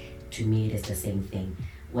call it. To me, it is the same thing.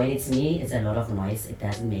 When it's me, it's a lot of noise. It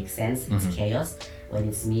doesn't make sense. It's chaos. When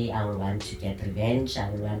it's me, I will want to get revenge.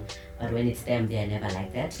 But when it's them, they are never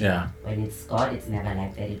like that. Yeah. When it's God, it's never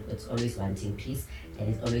like that. It's always wanting peace, and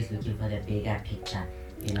it's always looking for the bigger picture.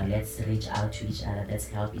 You know, let's reach out to each other. Let's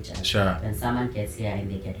help each other. Sure. When someone gets here and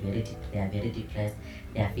they are very depressed,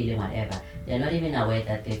 they are feeling whatever. They're not even aware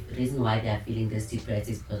that the reason why they are feeling this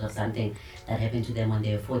depressed is because of something that happened to them when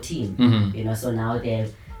they were 14. You know, so now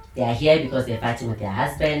they are here because they're fighting with their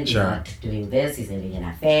husband. He's not doing this. He's having an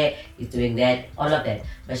affair. He's doing that. All of that.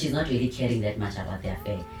 But she's not really caring that much about the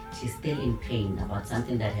affair. She's still in pain about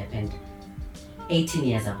something that happened 18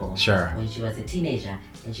 years ago. Sure. When she was a teenager,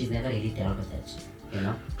 and she's never really dealt with it. You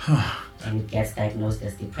know? and it gets diagnosed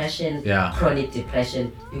as depression, Yeah. chronic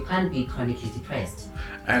depression. You can't be chronically depressed.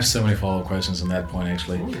 I have so many follow-up questions on that point,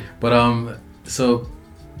 actually. Ooh.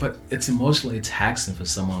 But it's emotionally taxing for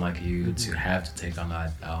someone like you to have to take on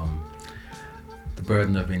that the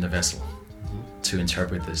burden of being the vessel to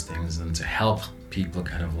interpret these things and to help people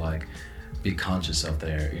kind of like be conscious of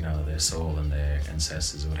their, you know, their soul and their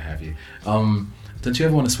ancestors, what have you. Don't you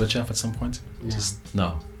ever want to switch up at some point? No.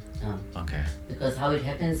 No. No. Okay. Because how it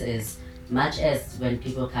happens is, much as when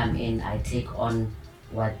people come in, I take on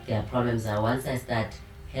what their problems are. Once I start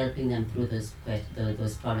helping them through those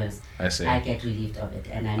problems, I see. I get relieved of it,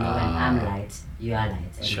 and I know when I'm light, you are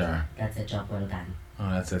light, and Sure. that's a job well done. Oh,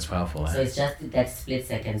 that's powerful. So it's just that split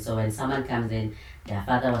second. So when someone comes in, their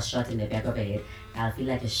father was shot in the back of the head, I'll feel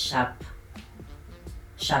like a sharp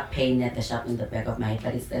pain in the back of my head,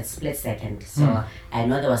 but it's that split second. So I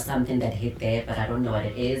know there was something that hit there, but I don't know what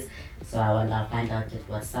it is. So I'll find out it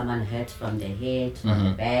was someone hurt from the head, from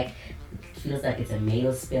the back. It feels like it's a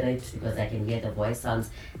male spirit because I can hear the voice sounds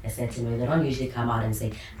a certain way. They don't usually come out and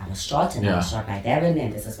say, I was shot and I was shot by Devin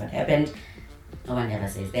and this is what happened. No one ever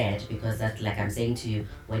says that, because that's like I'm saying to you,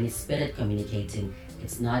 when it's spirit communicating,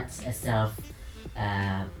 it's not a self,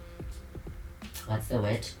 what's the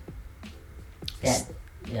word?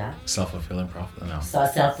 Self-fulfilling prophet. No. So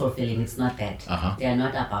self-fulfilling, it's not that. Uh-huh. They are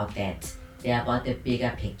not about that. They are about the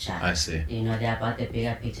bigger picture. I see. You know, they're about the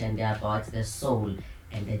bigger picture, and they're about the soul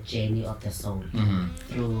and the journey of the soul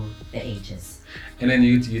through the ages. And then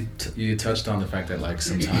you touched on the fact that like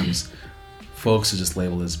sometimes folks are just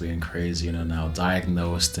labeled as being crazy, you know, now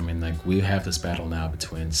diagnosed. I mean, like we have this battle now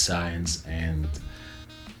between science and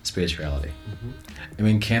spirituality. I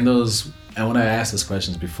mean, can those, and when I asked these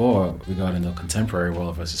questions before regarding the contemporary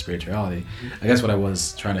world versus spirituality, I guess what I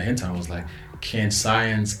was trying to hint on was like, can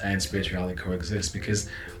science and spirituality coexist? Because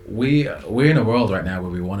we're in a world right now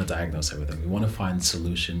where we want to diagnose everything. We want to find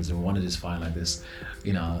solutions, and we want to just find like this,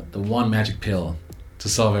 you know, the one magic pill to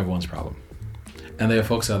solve everyone's problem. And there are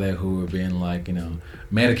folks out there who are being like, you know,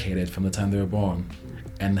 medicated from the time they were born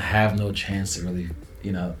and have no chance to really,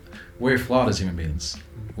 you know, we're flawed as human beings.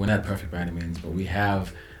 We're not perfect by any means, but we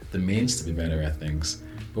have the means to be better at things.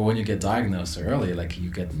 But when you get diagnosed early, like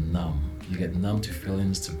you get numb. You get numb to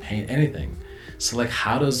feelings, to pain, anything. So like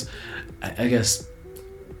how does, I guess,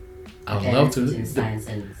 I would love to... Science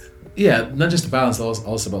and yeah, not just the balance,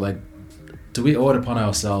 also about like, do we owe it upon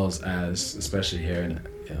ourselves as, especially here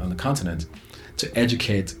on the continent, to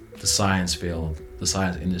educate the science field, the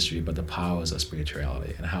science industry, but the powers of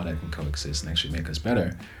spirituality and how that can coexist and actually make us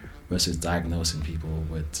better versus diagnosing people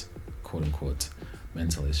with quote unquote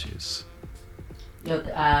mental issues? Look,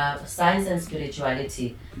 science and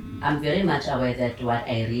spirituality, I'm very much aware that what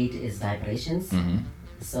I read is vibrations.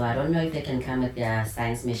 So I don't know if they can come with their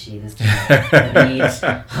science machines to read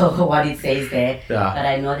what it says there. Yeah. But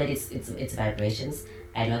I know that it's vibrations.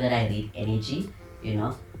 I know that I read energy, you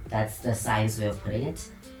know. That's the science way of putting it.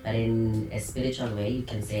 But in a spiritual way, you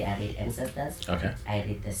can say I read ancestors. Okay. I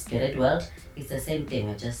read the spirit world. It's the same thing.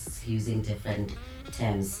 We're just using different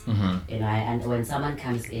terms. You know, and when someone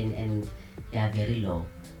comes in and they are very low,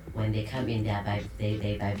 when they come in,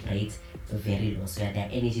 they vibrate very low. So their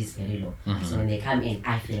energy is very low. So when they come in,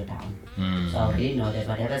 I feel down. So I already know that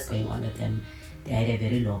whatever's going on with them, they're at a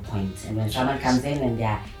very low point. And when someone comes in and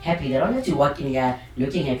they're happy, they don't have to walk in here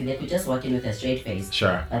looking happy. They could just walk in with a straight face.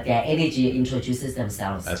 Sure. But their energy introduces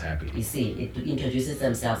themselves. As happy. You see, it introduces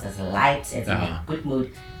themselves as light, as in a good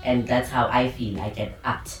mood. And that's how I feel. I get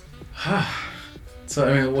upped. So,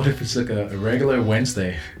 I mean, what if it's like a regular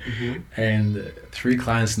Wednesday and 3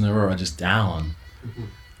 clients in a row are just down?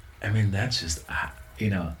 I mean, that's just, you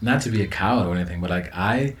know, not to be a coward or anything, but like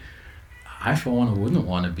I for one wouldn't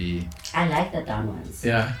want to be. I like the down ones.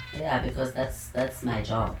 Yeah. Yeah, because that's my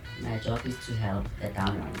job. My job is to help the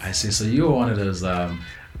down ones. I see. So you were one of those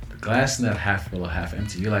glass not half full or half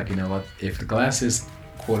empty. You're like, you know what? If the glass is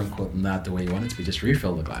quote unquote not the way you want it to be, just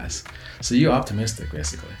refill the glass. So you're optimistic,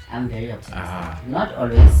 basically. I'm very optimistic. Not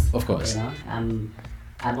always. Of course. You know,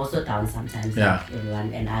 I'm also down sometimes. Yeah. Like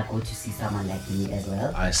everyone, and I go to see someone like me as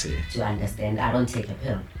well. I see. To understand, I don't take a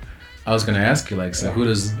pill. I was gonna ask you, like, so who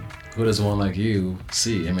does one like you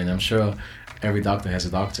see? I mean, I'm sure every doctor has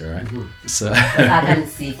a doctor, right? So I can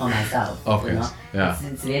see for myself. Of course. You know? Yeah.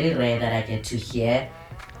 It's very rare that I get to hear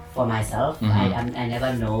for myself. I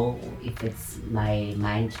never know if it's my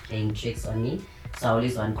mind playing tricks on me. So I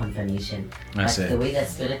always want confirmation. I see. The way that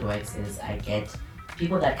spirit works is I get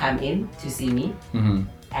people that come in to see me.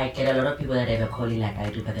 I get a lot of people that have a calling like I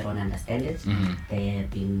do, but they don't understand it. They have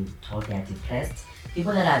been told they are depressed.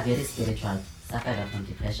 People that are very spiritual suffer from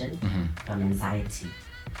depression, from anxiety.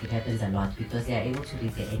 It happens a lot because they are able to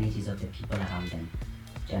read the energies of the people around them.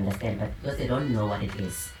 Do you understand? But because they don't know what it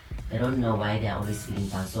is, they don't know why they are always feeling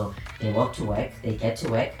down. So they walk to work, they get to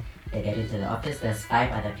work, they get into the office. There's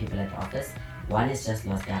 5 other people at the office. One has just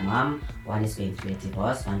lost their mom, one is going through a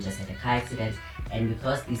divorce, one just had a car accident. And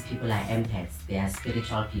because these people are empaths, they are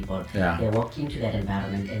spiritual people, they walk into that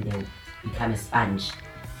environment and they become a sponge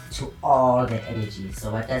to all that energy.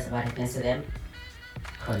 So what happens to them?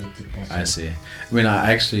 Chronic depression. I see. I mean,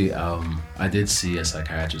 I actually, I did see a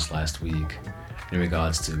psychiatrist last week in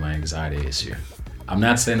regards to my anxiety issue. I'm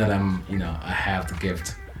not saying that I have the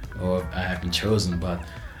gift or I have been chosen, but,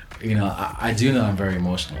 I do know I'm very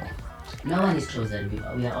emotional. No one is chosen.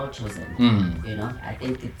 We are all chosen. I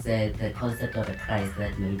think it's the concept of a Christ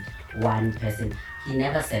that made one person. He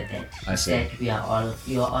never said that. He said you are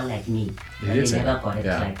all like me. But they never got it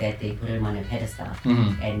like that. They put him on a pedestal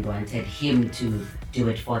and wanted him to do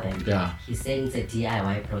it for them. Yeah. He's saying it's a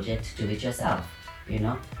DIY project. Do it yourself. A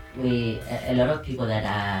lot of people that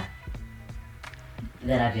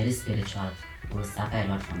are very spiritual will suffer a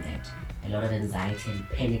lot from that. A lot of anxiety and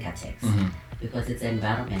panic attacks. Because it's an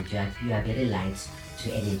environment, you are very light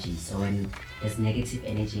to energy. So when there's negative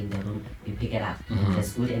energy in the room, you pick it up. If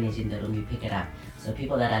there's good energy in the room, you pick it up. So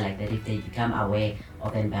people that are like that, if they become aware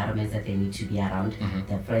of environments that they need to be around,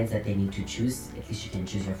 the friends that they need to choose, at least you can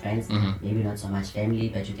choose your friends. Maybe not so much family,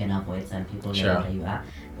 but you can avoid some people wherever you are.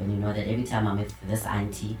 When you know that every time I'm with this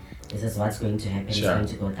auntie, this is what's going to happen, it's going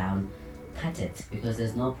to go down. Cut it, because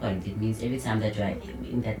there's no point. It means every time that you are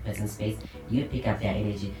in that person's space, you pick up their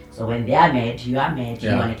energy. So when they are mad, you are mad,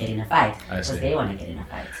 you want to get in a fight because they want to get in a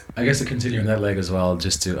fight. I guess to continue in that leg as well,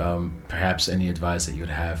 just to perhaps any advice that you would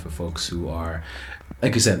have for folks who are,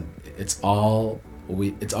 like you said, it's all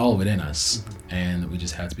within us, and we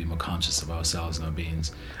just have to be more conscious of ourselves and our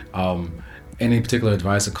beings. Any particular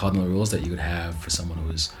advice or cardinal rules that you would have for someone who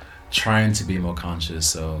is trying to be more conscious,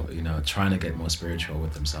 so trying to get more spiritual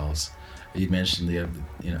with themselves? You mentioned the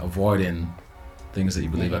avoiding things that you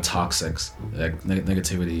believe are toxic, like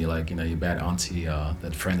negativity, like your bad auntie,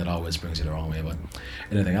 that friend that always brings you the wrong way. But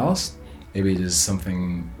anything else? Maybe just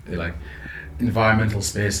something like environmental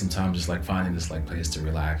space. Sometimes just like finding this like place to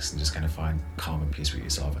relax and just kind of find calm and peace with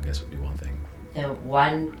yourself, I guess would be one thing. The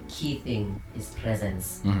one key thing is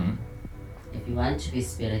presence. If you want to be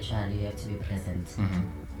spiritual, you have to be present.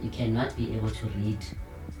 You cannot be able to read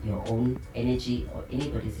your own energy or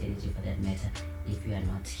anybody's energy for that matter if you are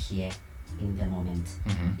not here in the moment.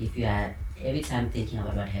 If you are every time thinking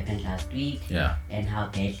about what happened last week and how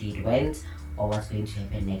badly it went, or what's going to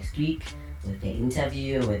happen next week with the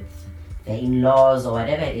interview, with the in-laws, or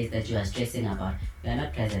whatever it is that you are stressing about, you are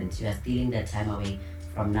not present. You are stealing that time away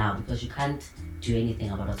from now, because you can't do anything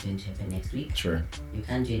about what's going to happen next week. Sure. You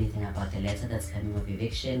can't do anything about the letter that's coming of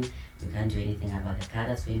eviction. You can't do anything about the car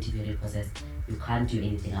that's going to be repossessed. You can't do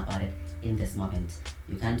anything about it in this moment.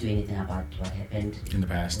 You can't do anything about what happened in the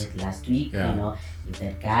past. With last week. If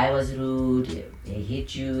that guy was rude, if they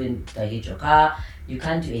hit you and they hit your car, you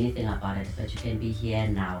can't do anything about it. But you can be here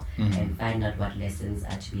now and find out what lessons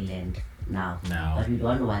are to be learned now. But we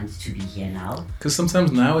don't want to be here now. Because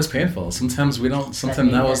sometimes now is painful. Sometimes we don't.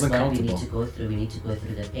 Sometimes now isn't comfortable. We need to go through. We need to go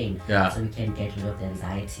through the pain. So we can get rid of the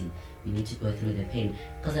anxiety. We need to go through the pain.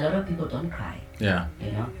 Because a lot of people don't cry.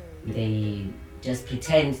 They just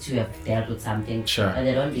pretend to have dealt with something, but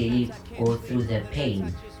they don't really go through the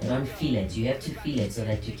pain. They don't feel it. You have to feel it so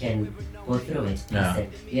that you can go through it.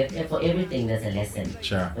 You have, for everything there's a lesson.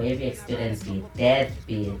 For every experience, be it death,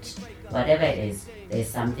 be it whatever it is, there's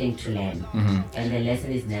something to learn. And the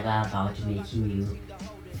lesson is never about making you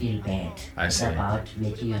feel bad. It's about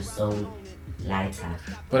making your soul lighter.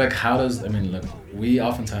 But look, we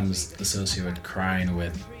oftentimes associate crying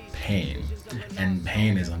with pain, and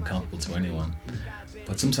pain is uncomfortable to anyone.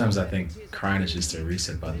 But sometimes I think crying is just a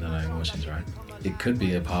reset button on our emotions, right? It could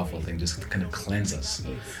be a powerful thing, just to kind of cleanse us.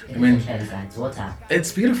 It's water.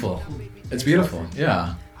 It's beautiful. It's beautiful,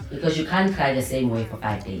 Because you can't cry the same way for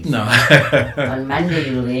 5 days. No. On Monday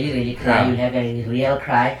you'll really, really cry. You'll have a real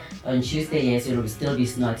cry. On Tuesday, yes, you'll still be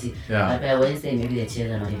snotty. But by Wednesday, maybe the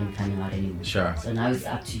tears are not even coming out anymore. So now it's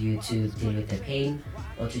up to you to deal with the pain,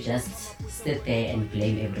 or to just sit there and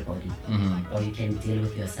blame everybody. Or you can deal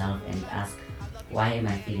with yourself and ask, why am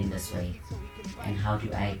I feeling this way? And how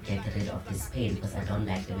do I get rid of this pain? Because I don't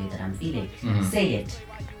like the way that I'm feeling. Say it,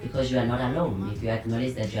 because you are not alone. If you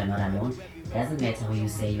acknowledge that you are not alone, it doesn't matter who you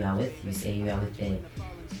say you are with. You say you are with a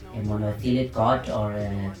monotheistic God or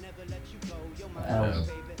a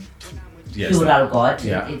plural God.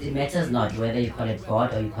 It matters not whether you call it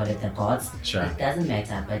God or you call it the gods. It doesn't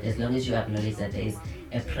matter. But as long as you acknowledge that there is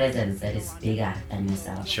a presence that is bigger than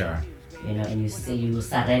yourself. and you say you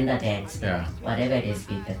surrender that, Yeah. whatever it is,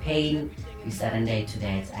 be it the pain, you surrender it to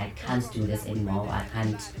that. I can't do this anymore. I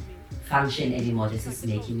can't function anymore. This is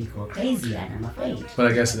making me go crazy, and I'm afraid. But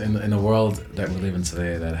I guess in a world that we live in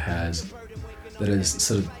today that is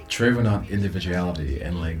sort of driven on individuality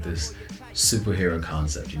and like this superhero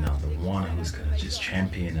concept, the one who's gonna just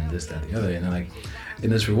champion and this, that, the other, and then like in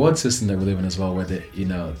this reward system that we live in as well, where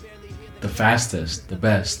the fastest, the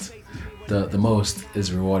best, the most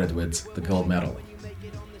is rewarded with the gold medal.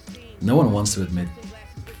 No one wants to admit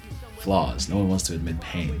flaws. No one wants to admit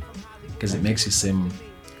pain because it makes you seem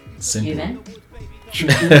simple. Human?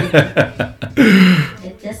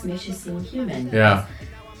 It just makes you seem human. Yeah.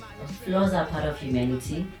 Flaws are part of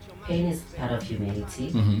humanity. Pain is part of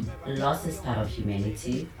humanity. Mm-hmm. Loss is part of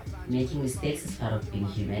humanity. Making mistakes is part of being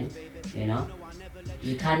human.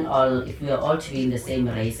 You can't if we are all to be in the same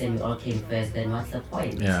race and we all came first, then what's the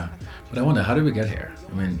point? Yeah. But I wonder, how did we get here?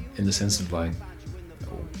 I mean, in the sense of like,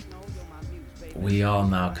 we all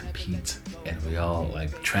now compete and we all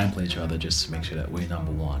like trample each other just to make sure that we're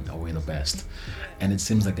number one or we're the best. And it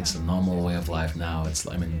seems like it's a normal way of life now.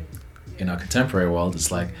 In our contemporary world,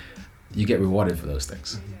 it's like you get rewarded for those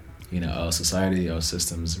things. Our society, our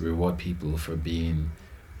systems reward people for being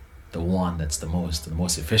the one that's the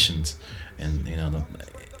most efficient. And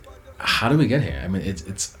how do we get here? I mean,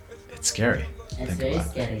 it's scary. It's very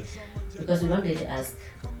scary because we don't really ask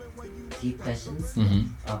deep questions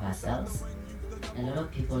of ourselves. A lot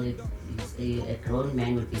of people, a grown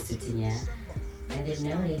man would be sitting here and they've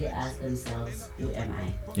never really asked themselves, who am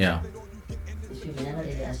I? Yeah. If you've never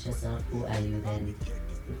really asked yourself, who are you, then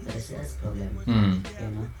you've got a serious problem.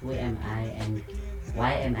 Who am I and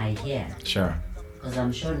why am I here? Sure. Because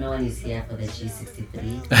I'm sure no one is here for the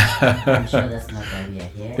G63. I'm sure that's not why we are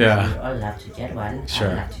here. Yeah. We all love to get one.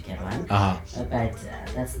 Sure. I love to get one. Uh-huh. But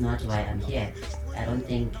that's not why I'm here. I don't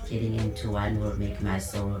think getting into one will make my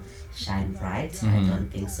soul shine bright. I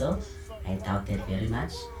don't think so. I doubt that very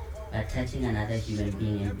much. But touching another human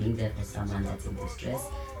being and being there for someone that's in distress,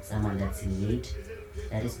 someone that's in need,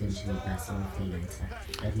 that is going to make my soul feel lighter.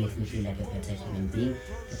 That makes me feel like a better human being,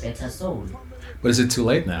 a better soul. But is it too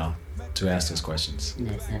late now to ask those questions?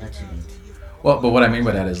 No, it's never too late. Well, but what I mean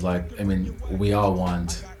by that is we all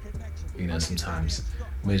want, sometimes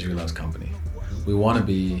misery loves company. We want to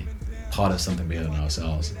be part of something bigger than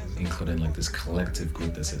ourselves, including like this collective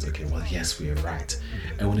group that says, okay, well, yes, we are right.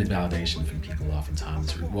 And we need validation from people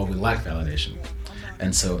oftentimes. We lack validation.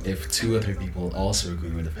 And so if 2 or 3 people also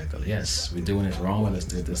agree with the fact that, yes, we're doing it wrong, well, let's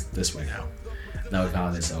do it this way now. Now it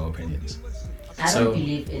validates our opinions. I don't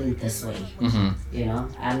believe in this way.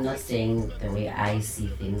 I'm not saying the way I see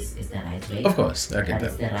things is the right way. Of course, I get that.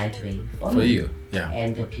 It's the right way for me. you. Yeah.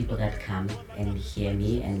 And the people that come and hear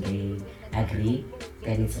me and they agree,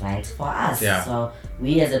 then it's right for us. Yeah. So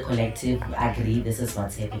we as a collective agree this is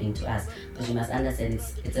what's happening to us. Because you must understand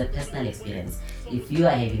it's a personal experience. If you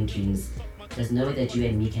are having dreams, there's no way that you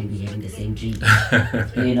and me can be having the same dream.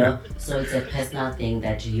 So it's a personal thing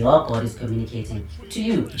that your God is communicating to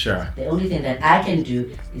you. Sure. The only thing that I can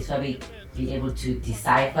do is probably be able to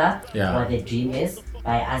decipher what the dream is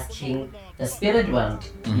by asking the spirit world,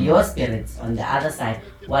 your spirits on the other side,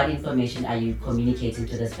 what information are you communicating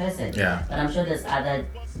to this person? Yeah. But I'm sure there's other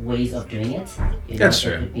ways of doing it. That's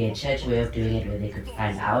true. It could be a church way of doing it where they could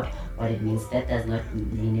find out what it means. That does not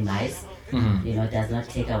minimize, does not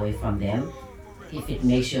take away from them. If it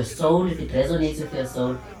makes your soul, if it resonates with your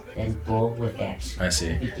soul, then go with that. I see.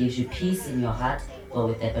 If it gives you peace in your heart, go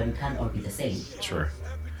with that. But we can't all be the same. Sure.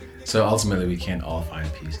 So ultimately, we can't all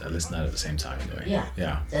find peace, at least not at the same time, anyway.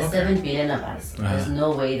 Yeah. There's 7 billion of us. There's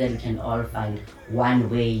no way that we can all find one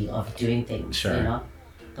way of doing things. Sure.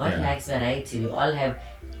 God likes variety. We all have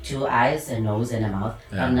 2 eyes, a nose, and a mouth,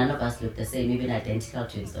 but none of us look the same. Even identical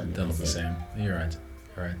twins don't look the same. You're right.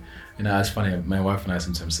 Right. It's funny. My wife and I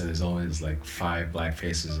sometimes say there's always like 5 black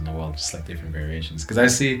faces in the world, just like different variations. Because I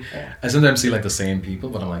sometimes see like the same people,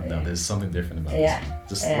 but I'm like, no, there's something different about this one.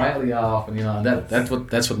 Just slightly off, and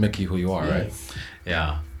that's what make you who you are, right?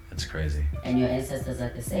 Yeah, that's crazy. And your ancestors are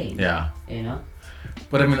the same. Yeah.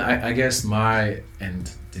 But I guess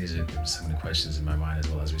and these are some of the questions in my mind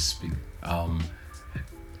as well as we speak.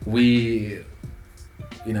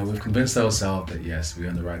 We've convinced ourselves that yes, we're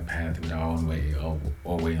on the right path with our own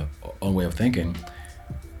way of thinking.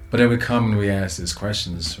 But then we come and we ask these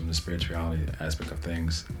questions from the spirituality aspect of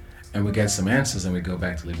things, and we get some answers, and we go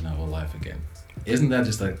back to living our whole life again. Isn't that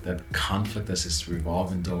just like that conflict that's just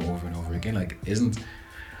revolving door over and over again? Like, wouldn't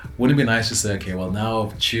it be nice to say, okay, well,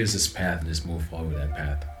 now choose this path and just move forward with that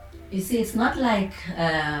path? You see, it's not like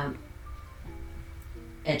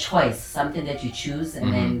a choice, something that you choose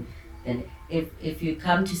and then then if you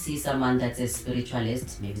come to see someone that's a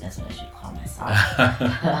spiritualist, maybe that's what I should call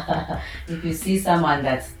myself. If you see someone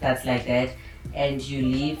that's like that, and you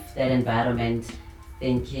leave that environment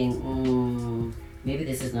thinking, maybe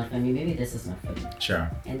this is not for me, maybe this is not for me. Sure.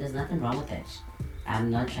 And there's nothing wrong with that.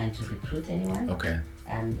 I'm not trying to recruit anyone. Okay.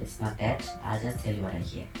 And it's not that. I'll just tell you what I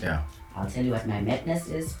hear. Yeah. I'll tell you what my madness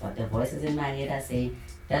is, what the voices in my head are saying.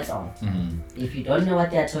 That's all. Mm-hmm. If you don't know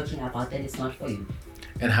what they're talking about, then it's not for you.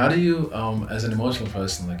 And how do you, as an emotional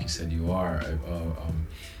person, like you said, you are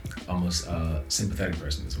almost a sympathetic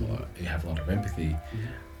person as well. You have a lot of empathy. Mm-hmm.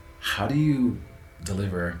 How do you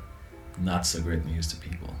deliver not so great news to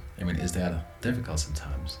people? I mean, is that difficult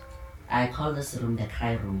sometimes? I call this room the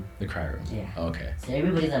cry room. The cry room? Yeah. Okay. So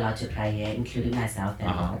everybody's allowed to cry here, including myself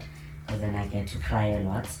and God, because then I get to cry a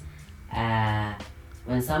lot.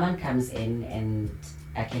 When someone comes in and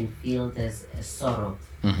I can feel there's a sorrow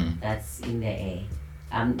that's in the air.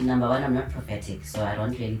 Number one, I'm not prophetic, so I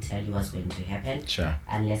don't really tell you what's going to happen. Sure.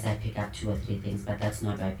 Unless I pick up 2 or 3 things, but that's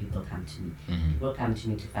not why people come to me. Mm-hmm. People come to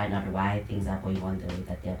me to find out why things are going on the way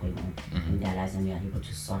that they're going on in their lives, and we are able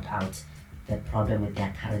to sort out the problem with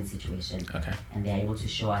their current situation. Okay. And they're able to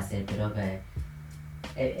show us a bit of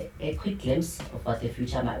a quick glimpse of what the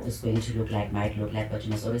future was going to might look like, but you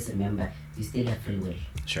must always remember, you still have free will.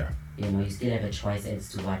 Sure. You know, you still have a choice as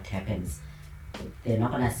to what happens. They're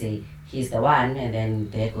not gonna say he's the one and then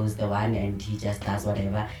there goes the one and he just does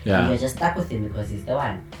whatever. Yeah. And you're just stuck with him because he's the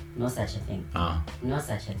one. No such a thing. Uh-huh. No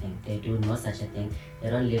such a thing. They do no such a thing. They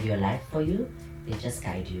don't live your life for you. They just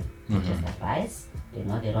guide you. They just advise. You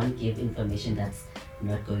know, they don't give information that's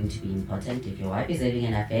not going to be important. If your wife is having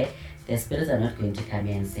an affair, the spirits are not going to come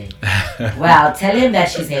here and say, well, tell him that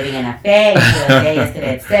she's having an affair. She was there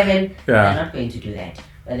yesterday at 7. Yeah. They're not going to do that.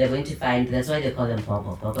 But they're going to find, that's why they call them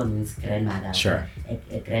Popo. Popo means grandmother. Sure.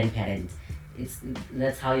 A grandparent.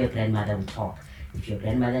 That's how your grandmother would talk. If your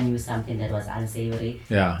grandmother knew something that was unsavory,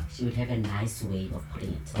 Yeah. she would have a nice way of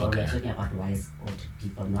putting it. So Okay. we're talking about wise old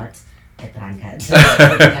people, not a drunkard.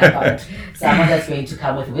 We're talking about someone that's going to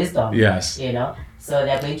come with wisdom. Yes. You know, so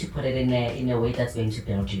they're going to put it in a way that's going to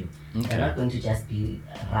build you. Okay. They're not going to just be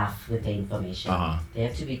rough with the information. Uh-huh. They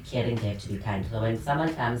have to be caring. They have to be kind. So when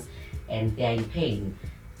someone comes and they're in pain,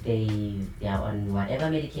 they are on whatever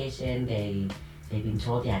medication. They've been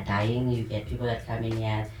told they are dying. You get people that come in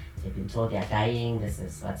here. They've been told they are dying. This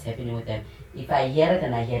is what's happening with them. If I hear it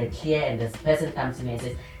and I hear it clear, and this person comes to me and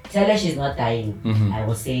says, "Tell her she's not dying," I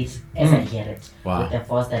will say it as I hear it, Wow. with the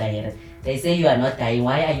force that I hear it. They say you are not dying.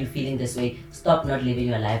 Why are you feeling this way? Stop not living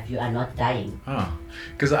your life. You are not dying.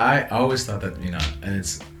 Because I always thought that, and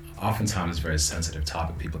it's oftentimes a very sensitive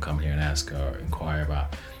topic people come here and ask or inquire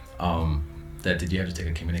about. That did you have to take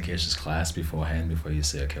a communications class beforehand before you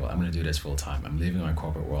say, okay, well, I'm going to do this full time. I'm leaving my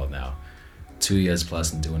corporate world now. 2 years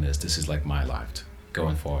plus in doing this. This is like my life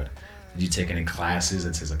going forward. Did you take any classes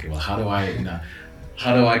that says, okay, well, how do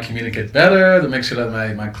I communicate better to make sure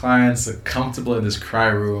that my clients are comfortable in this cry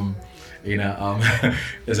room?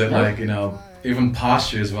 Is it like, even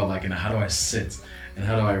posture as well? Like, how do I sit and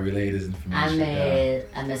how do I relay this information?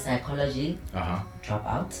 I'm a psychology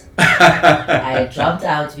dropout. Uh-huh. I dropped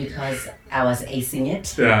out because I was acing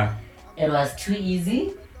it. Yeah. It was too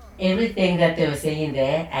easy. Everything that they were saying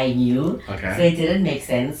there, I knew. Okay. So it didn't make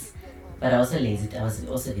sense. But I was also lazy. I was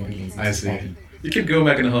also very lazy I to see. study. You keep going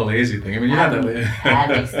back in the whole lazy thing. I mean, you're not that lazy.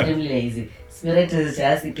 I'm extremely lazy. Spirit is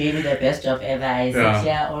just gave me the best job ever. I sit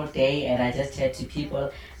here all day and I just chat to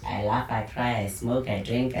people. I laugh, I cry, I smoke, I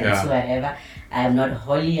drink, I do whatever. I am not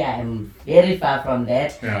holy. I am very far from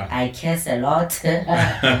that. Yeah. I curse a lot.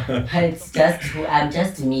 It's just I'm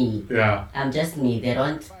just me. Yeah. I'm just me. They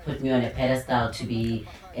don't put me on a pedestal to be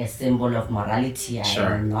a symbol of morality. I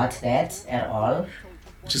am not that at all.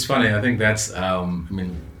 Which is funny. I think that's,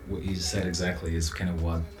 what you said exactly is kind of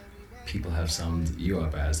what people have summed you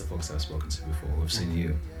up as, the folks I've spoken to before who have seen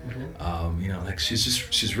you. Like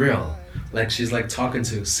she's real. Like she's like talking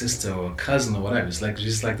to a sister or a cousin or whatever. It's like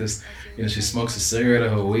she's like this, she smokes a cigarette or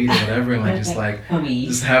her weed or whatever, and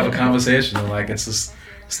just have a conversation. And like it's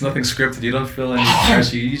nothing scripted. You don't feel any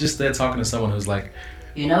pressure. You're just there talking to someone who's like.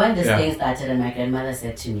 When this thing started, and my grandmother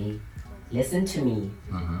said to me, "Listen to me,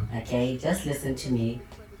 okay? Just listen to me."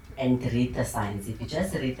 And read the signs. If you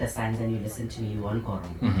just read the signs and you listen to me, you won't go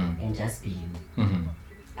wrong. And just be you.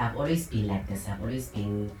 I've always been like this. I've always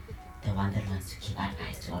been the one that wants to give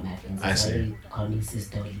advice to all my friends. I see. They call me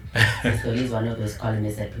Sistoli. Sistoli is one of those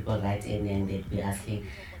columnists that people write in and they'd be asking,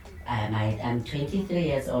 I'm 23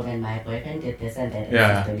 years old and my boyfriend did this and that. And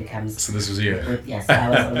Yeah. Sister Dolly comes. So this was you. Yes, I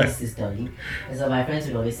was always Sister Dolly. And so my friends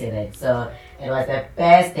would always say that. So it was the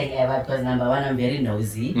best thing ever because number one, I'm very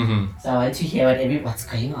nosy. Mm-hmm. So I want to hear what's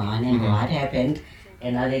going on and Mhm. what happened.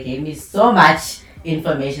 And now they gave me so much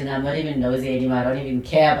information. I'm not even nosy anymore. I don't even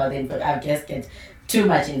care about the information. I just get too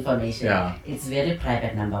much information. Yeah. It's very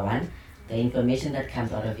private, number one. The information that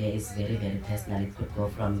comes out of here is very, very personal. It could go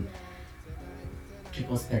from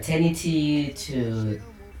people's paternity to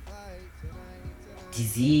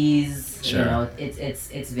disease. Sure. You know,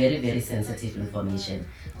 it's very, very sensitive information.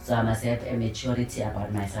 So I must have a maturity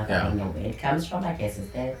about myself. Yeah. I don't know where it comes from. I guess it's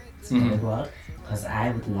the Mhm. spirit world. Because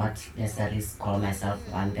I would not necessarily call myself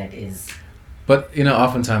one that is. But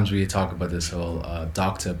oftentimes we talk about this whole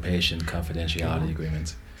doctor-patient confidentiality Mhm.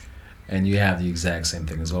 agreement, and you have the exact same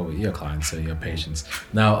thing as well with your clients or your patients.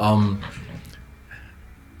 Now,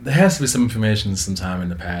 there has to be some information sometime in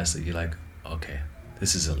the past that you're like, okay,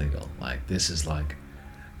 this is illegal. Like, this is like,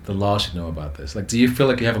 the law should know about this. Like, do you feel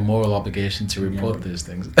like you have a moral obligation to report No. these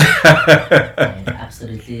things?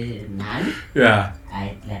 Absolutely none. Yeah.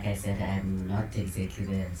 Like I said, I'm not exactly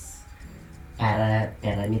this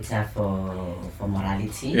parameter for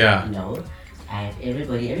morality. Yeah. You know, I have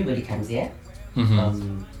everybody comes here Mm-hmm.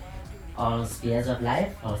 from all spheres of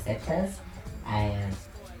life, all sectors. I have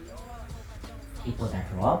people that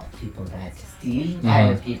rob, people that steal. I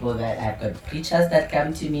have people that I've got preachers that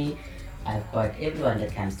come to me. I've got everyone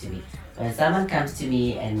that comes to me. When someone comes to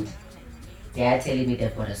me and they are telling me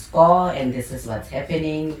they've got a score and this is what's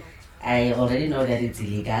happening, I already know that it's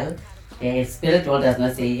illegal. The spirit world does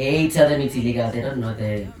not say, hey, tell them it's illegal. They don't know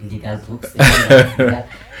the legal books. They don't know it's illegal.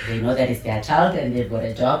 They know that it's their child and they've got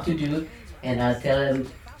a job to do. And I'll tell them,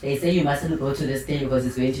 they say you mustn't go to this thing because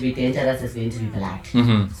it's going to be dangerous, it's going to be blood.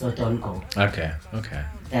 Mm-hmm. So don't go. Okay.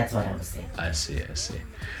 That's what I would say. I see.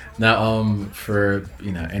 Now, for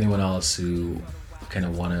anyone else who kind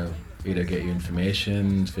of want to either get your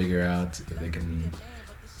information, figure out if they can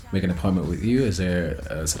make an appointment with you, is there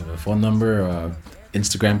a sort of a phone number or a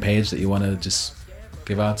Instagram page that you want to just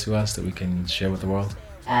give out to us that we can share with the world?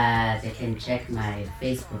 They can check my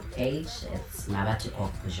Facebook page. It's Mabatu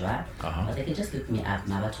Kokbujwa. Uh-huh. Or they can just look me up,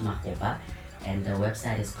 Mabatu Mahoba. And the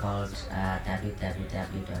website is called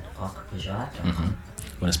www.kokbujwa.com. Mm-hmm.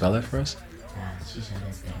 You want to spell that for us? Shisha,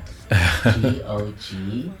 let's spell it.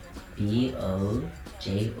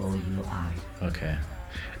 Gogbojor. Okay.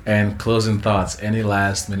 And closing thoughts, any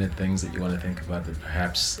last minute things that you want to think about that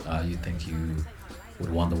perhaps you think you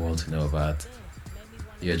would want the world to know about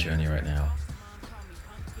your journey right now?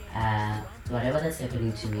 Whatever that's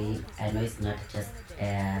happening to me, I know it's not just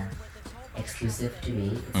exclusive to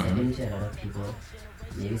me. It's happening to a lot of people.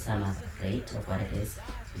 Maybe some are afraid of what it is.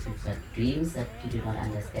 If you've got dreams that you do not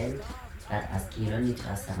understand, start asking. You don't need to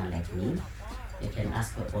ask someone like me. You can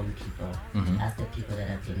ask your own people. Mhm. Ask the people that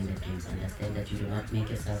are feeling the dreams. Understand that you do not make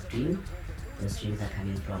yourself dream. Those dreams are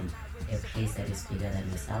coming from a place that is bigger than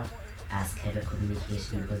yourself. Ask, have a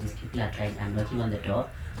communication, because these people are trying. I'm knocking on the door.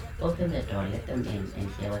 Open the door, let them in and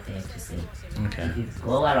hear what they have to say. Okay. If you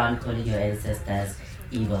go around calling your ancestors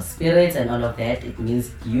evil spirits and all of that, it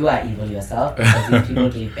means you are evil yourself, because these people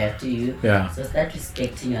gave birth to you. Yeah. So start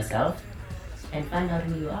respecting yourself and find out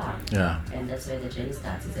who you are. Yeah. And that's where the journey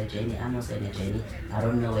starts. It's a journey. I'm also in a journey. I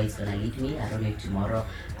don't know where it's gonna lead me. I don't know if tomorrow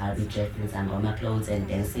I'll be dressed in some Roma clothes and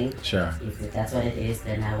dancing. Sure. If that's what it is,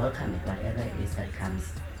 then I welcome it. Whatever it is that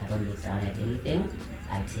comes, I don't look down at anything.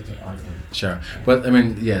 I take it all in. Sure. But I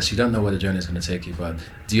mean, yes, you don't know where the journey is going to take you, but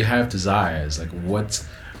do you have desires? Like,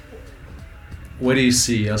 where do you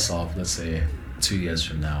see yourself, let's say, 2 years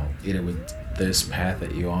from now, either with this path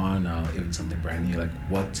that you're on or even something brand new? Like,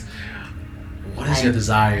 what is your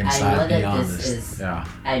desire inside beyond this? Yeah.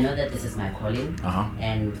 I know that this is my calling, Uh-huh.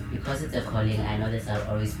 and because it's a calling, I know that I'll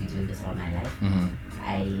always be doing this all my life. Mm-hmm.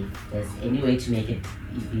 If there's any way to make it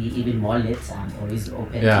be even more lit, I'm always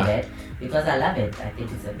open Yeah. to that, because I love it. I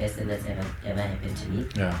think it's the best thing that's ever happened to me.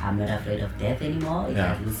 Yeah. I'm not afraid of death anymore. It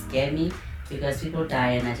Yeah. doesn't scare me, because people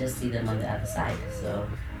die and I just see them on the other side. So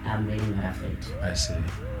I'm really not afraid. I see.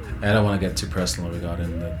 I don't want to get too personal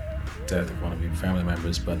regarding the death of one of your family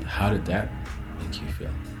members, but how did that make you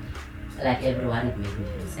feel? Like everyone, it made me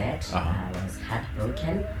feel sad. Uh-huh. I was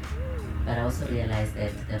heartbroken, but I also realized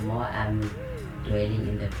that the more I'm dwelling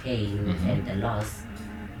in the pain Mhm. and the loss,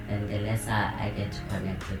 then the lesser I get to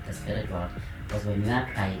connect with the spirit world. Because when you are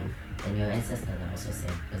crying, then your ancestors are also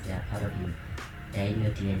sad, because they are part of you. They're in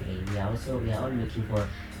your DNA. We are all looking for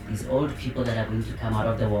these old people that are going to come out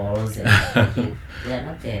of the walls and everything. They are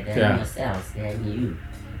not there. They are Yeah. in yourselves. They are in you.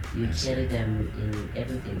 You I see. carry them in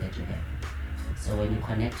everything that you have. So when you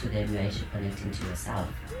connect to them, you're actually connecting to yourself.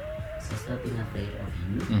 So stop being afraid of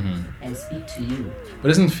you and speak to you.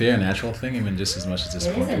 But isn't fear a natural thing, even just as much as this It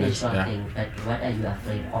is a confidence? natural thing, but what are you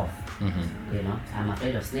afraid of? You know, I'm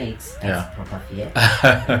afraid of snakes. That's proper fear.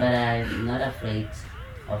 But I'm not afraid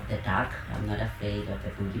of the dark. I'm not afraid of the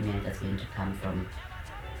boogeyman that's going to come from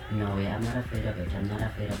nowhere. I'm not afraid of it. I'm not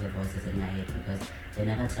afraid of the voices in my head because they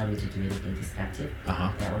never tell me to do anything destructive.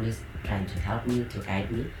 They're always trying to help me, to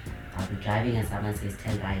guide me. I'll be driving and someone says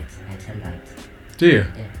turn right. I turn right. Do you?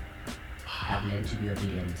 Yeah. I've learned to be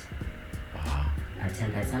obedient. I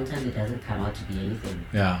turn right. Sometimes it doesn't come out to be anything.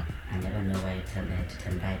 Yeah. I never know why I turn left,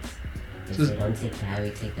 turn right. If they don't take the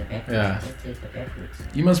highway, take the back route. Yeah. Just take the back route.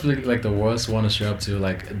 You must be like the worst one to show up to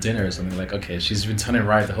like dinner or something. Like, okay, she's been turning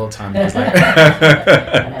right the whole time. It's like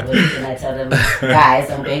and I go and I tell them, guys,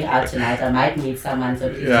 I'm going out tonight. I might meet someone, so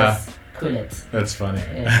please just cool it. That's funny.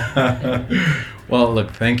 Well,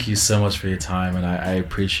 look, thank you so much for your time, and I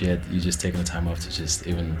appreciate you just taking the time off to just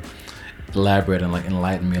even elaborate and like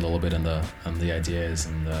enlighten me a little bit on the ideas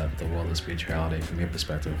and the world of spirituality from your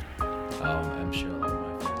perspective. I'm sure a lot of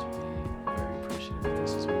my friends would be very appreciative of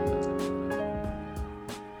this as well.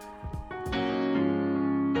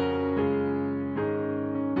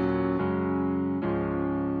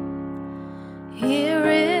 Here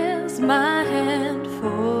is my hand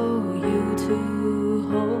for you to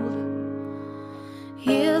hold.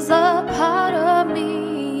 Here's a part of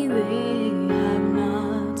me they have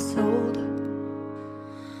not sold.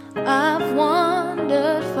 I've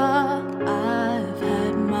wandered far, I've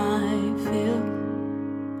had my fill.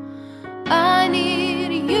 I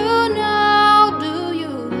need you now, do you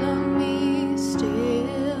love me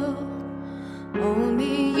still?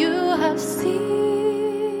 Only you have seen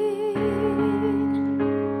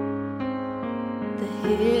the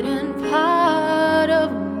hidden part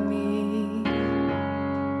of me.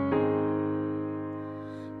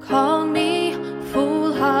 Call me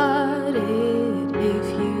foolhardy if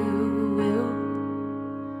you will.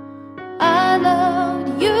 I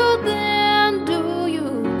loved you then, do you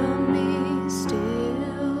love me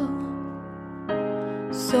still?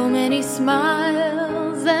 So many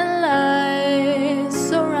smiles and lies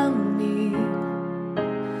surround me.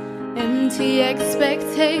 Empty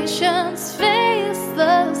expectations face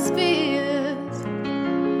the fears.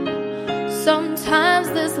 Sometimes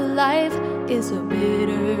this life is a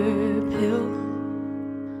bitter pill.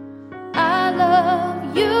 I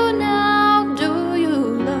love you now, do you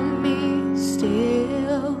love me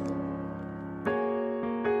still?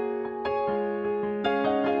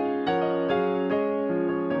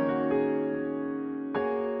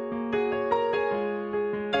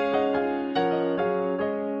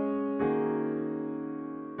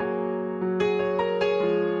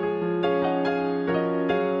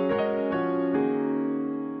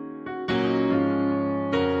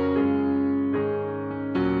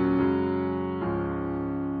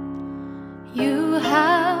 You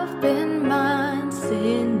have been mine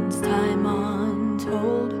since time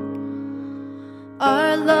untold.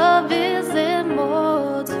 Our love is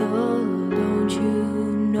immortal, don't you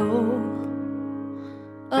know?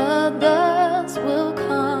 Others will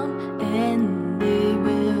come and they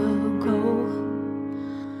will go,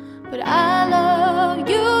 but I love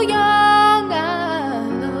you young, I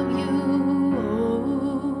love you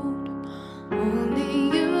old. Only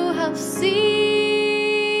you have seen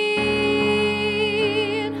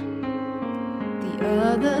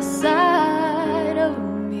other side of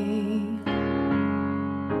me.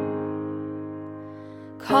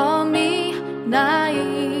 Call me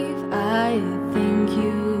naive, I think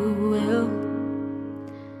you will.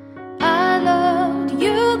 I loved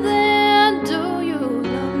you then, do you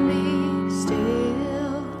love me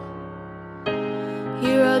still?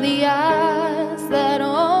 Here are the eyes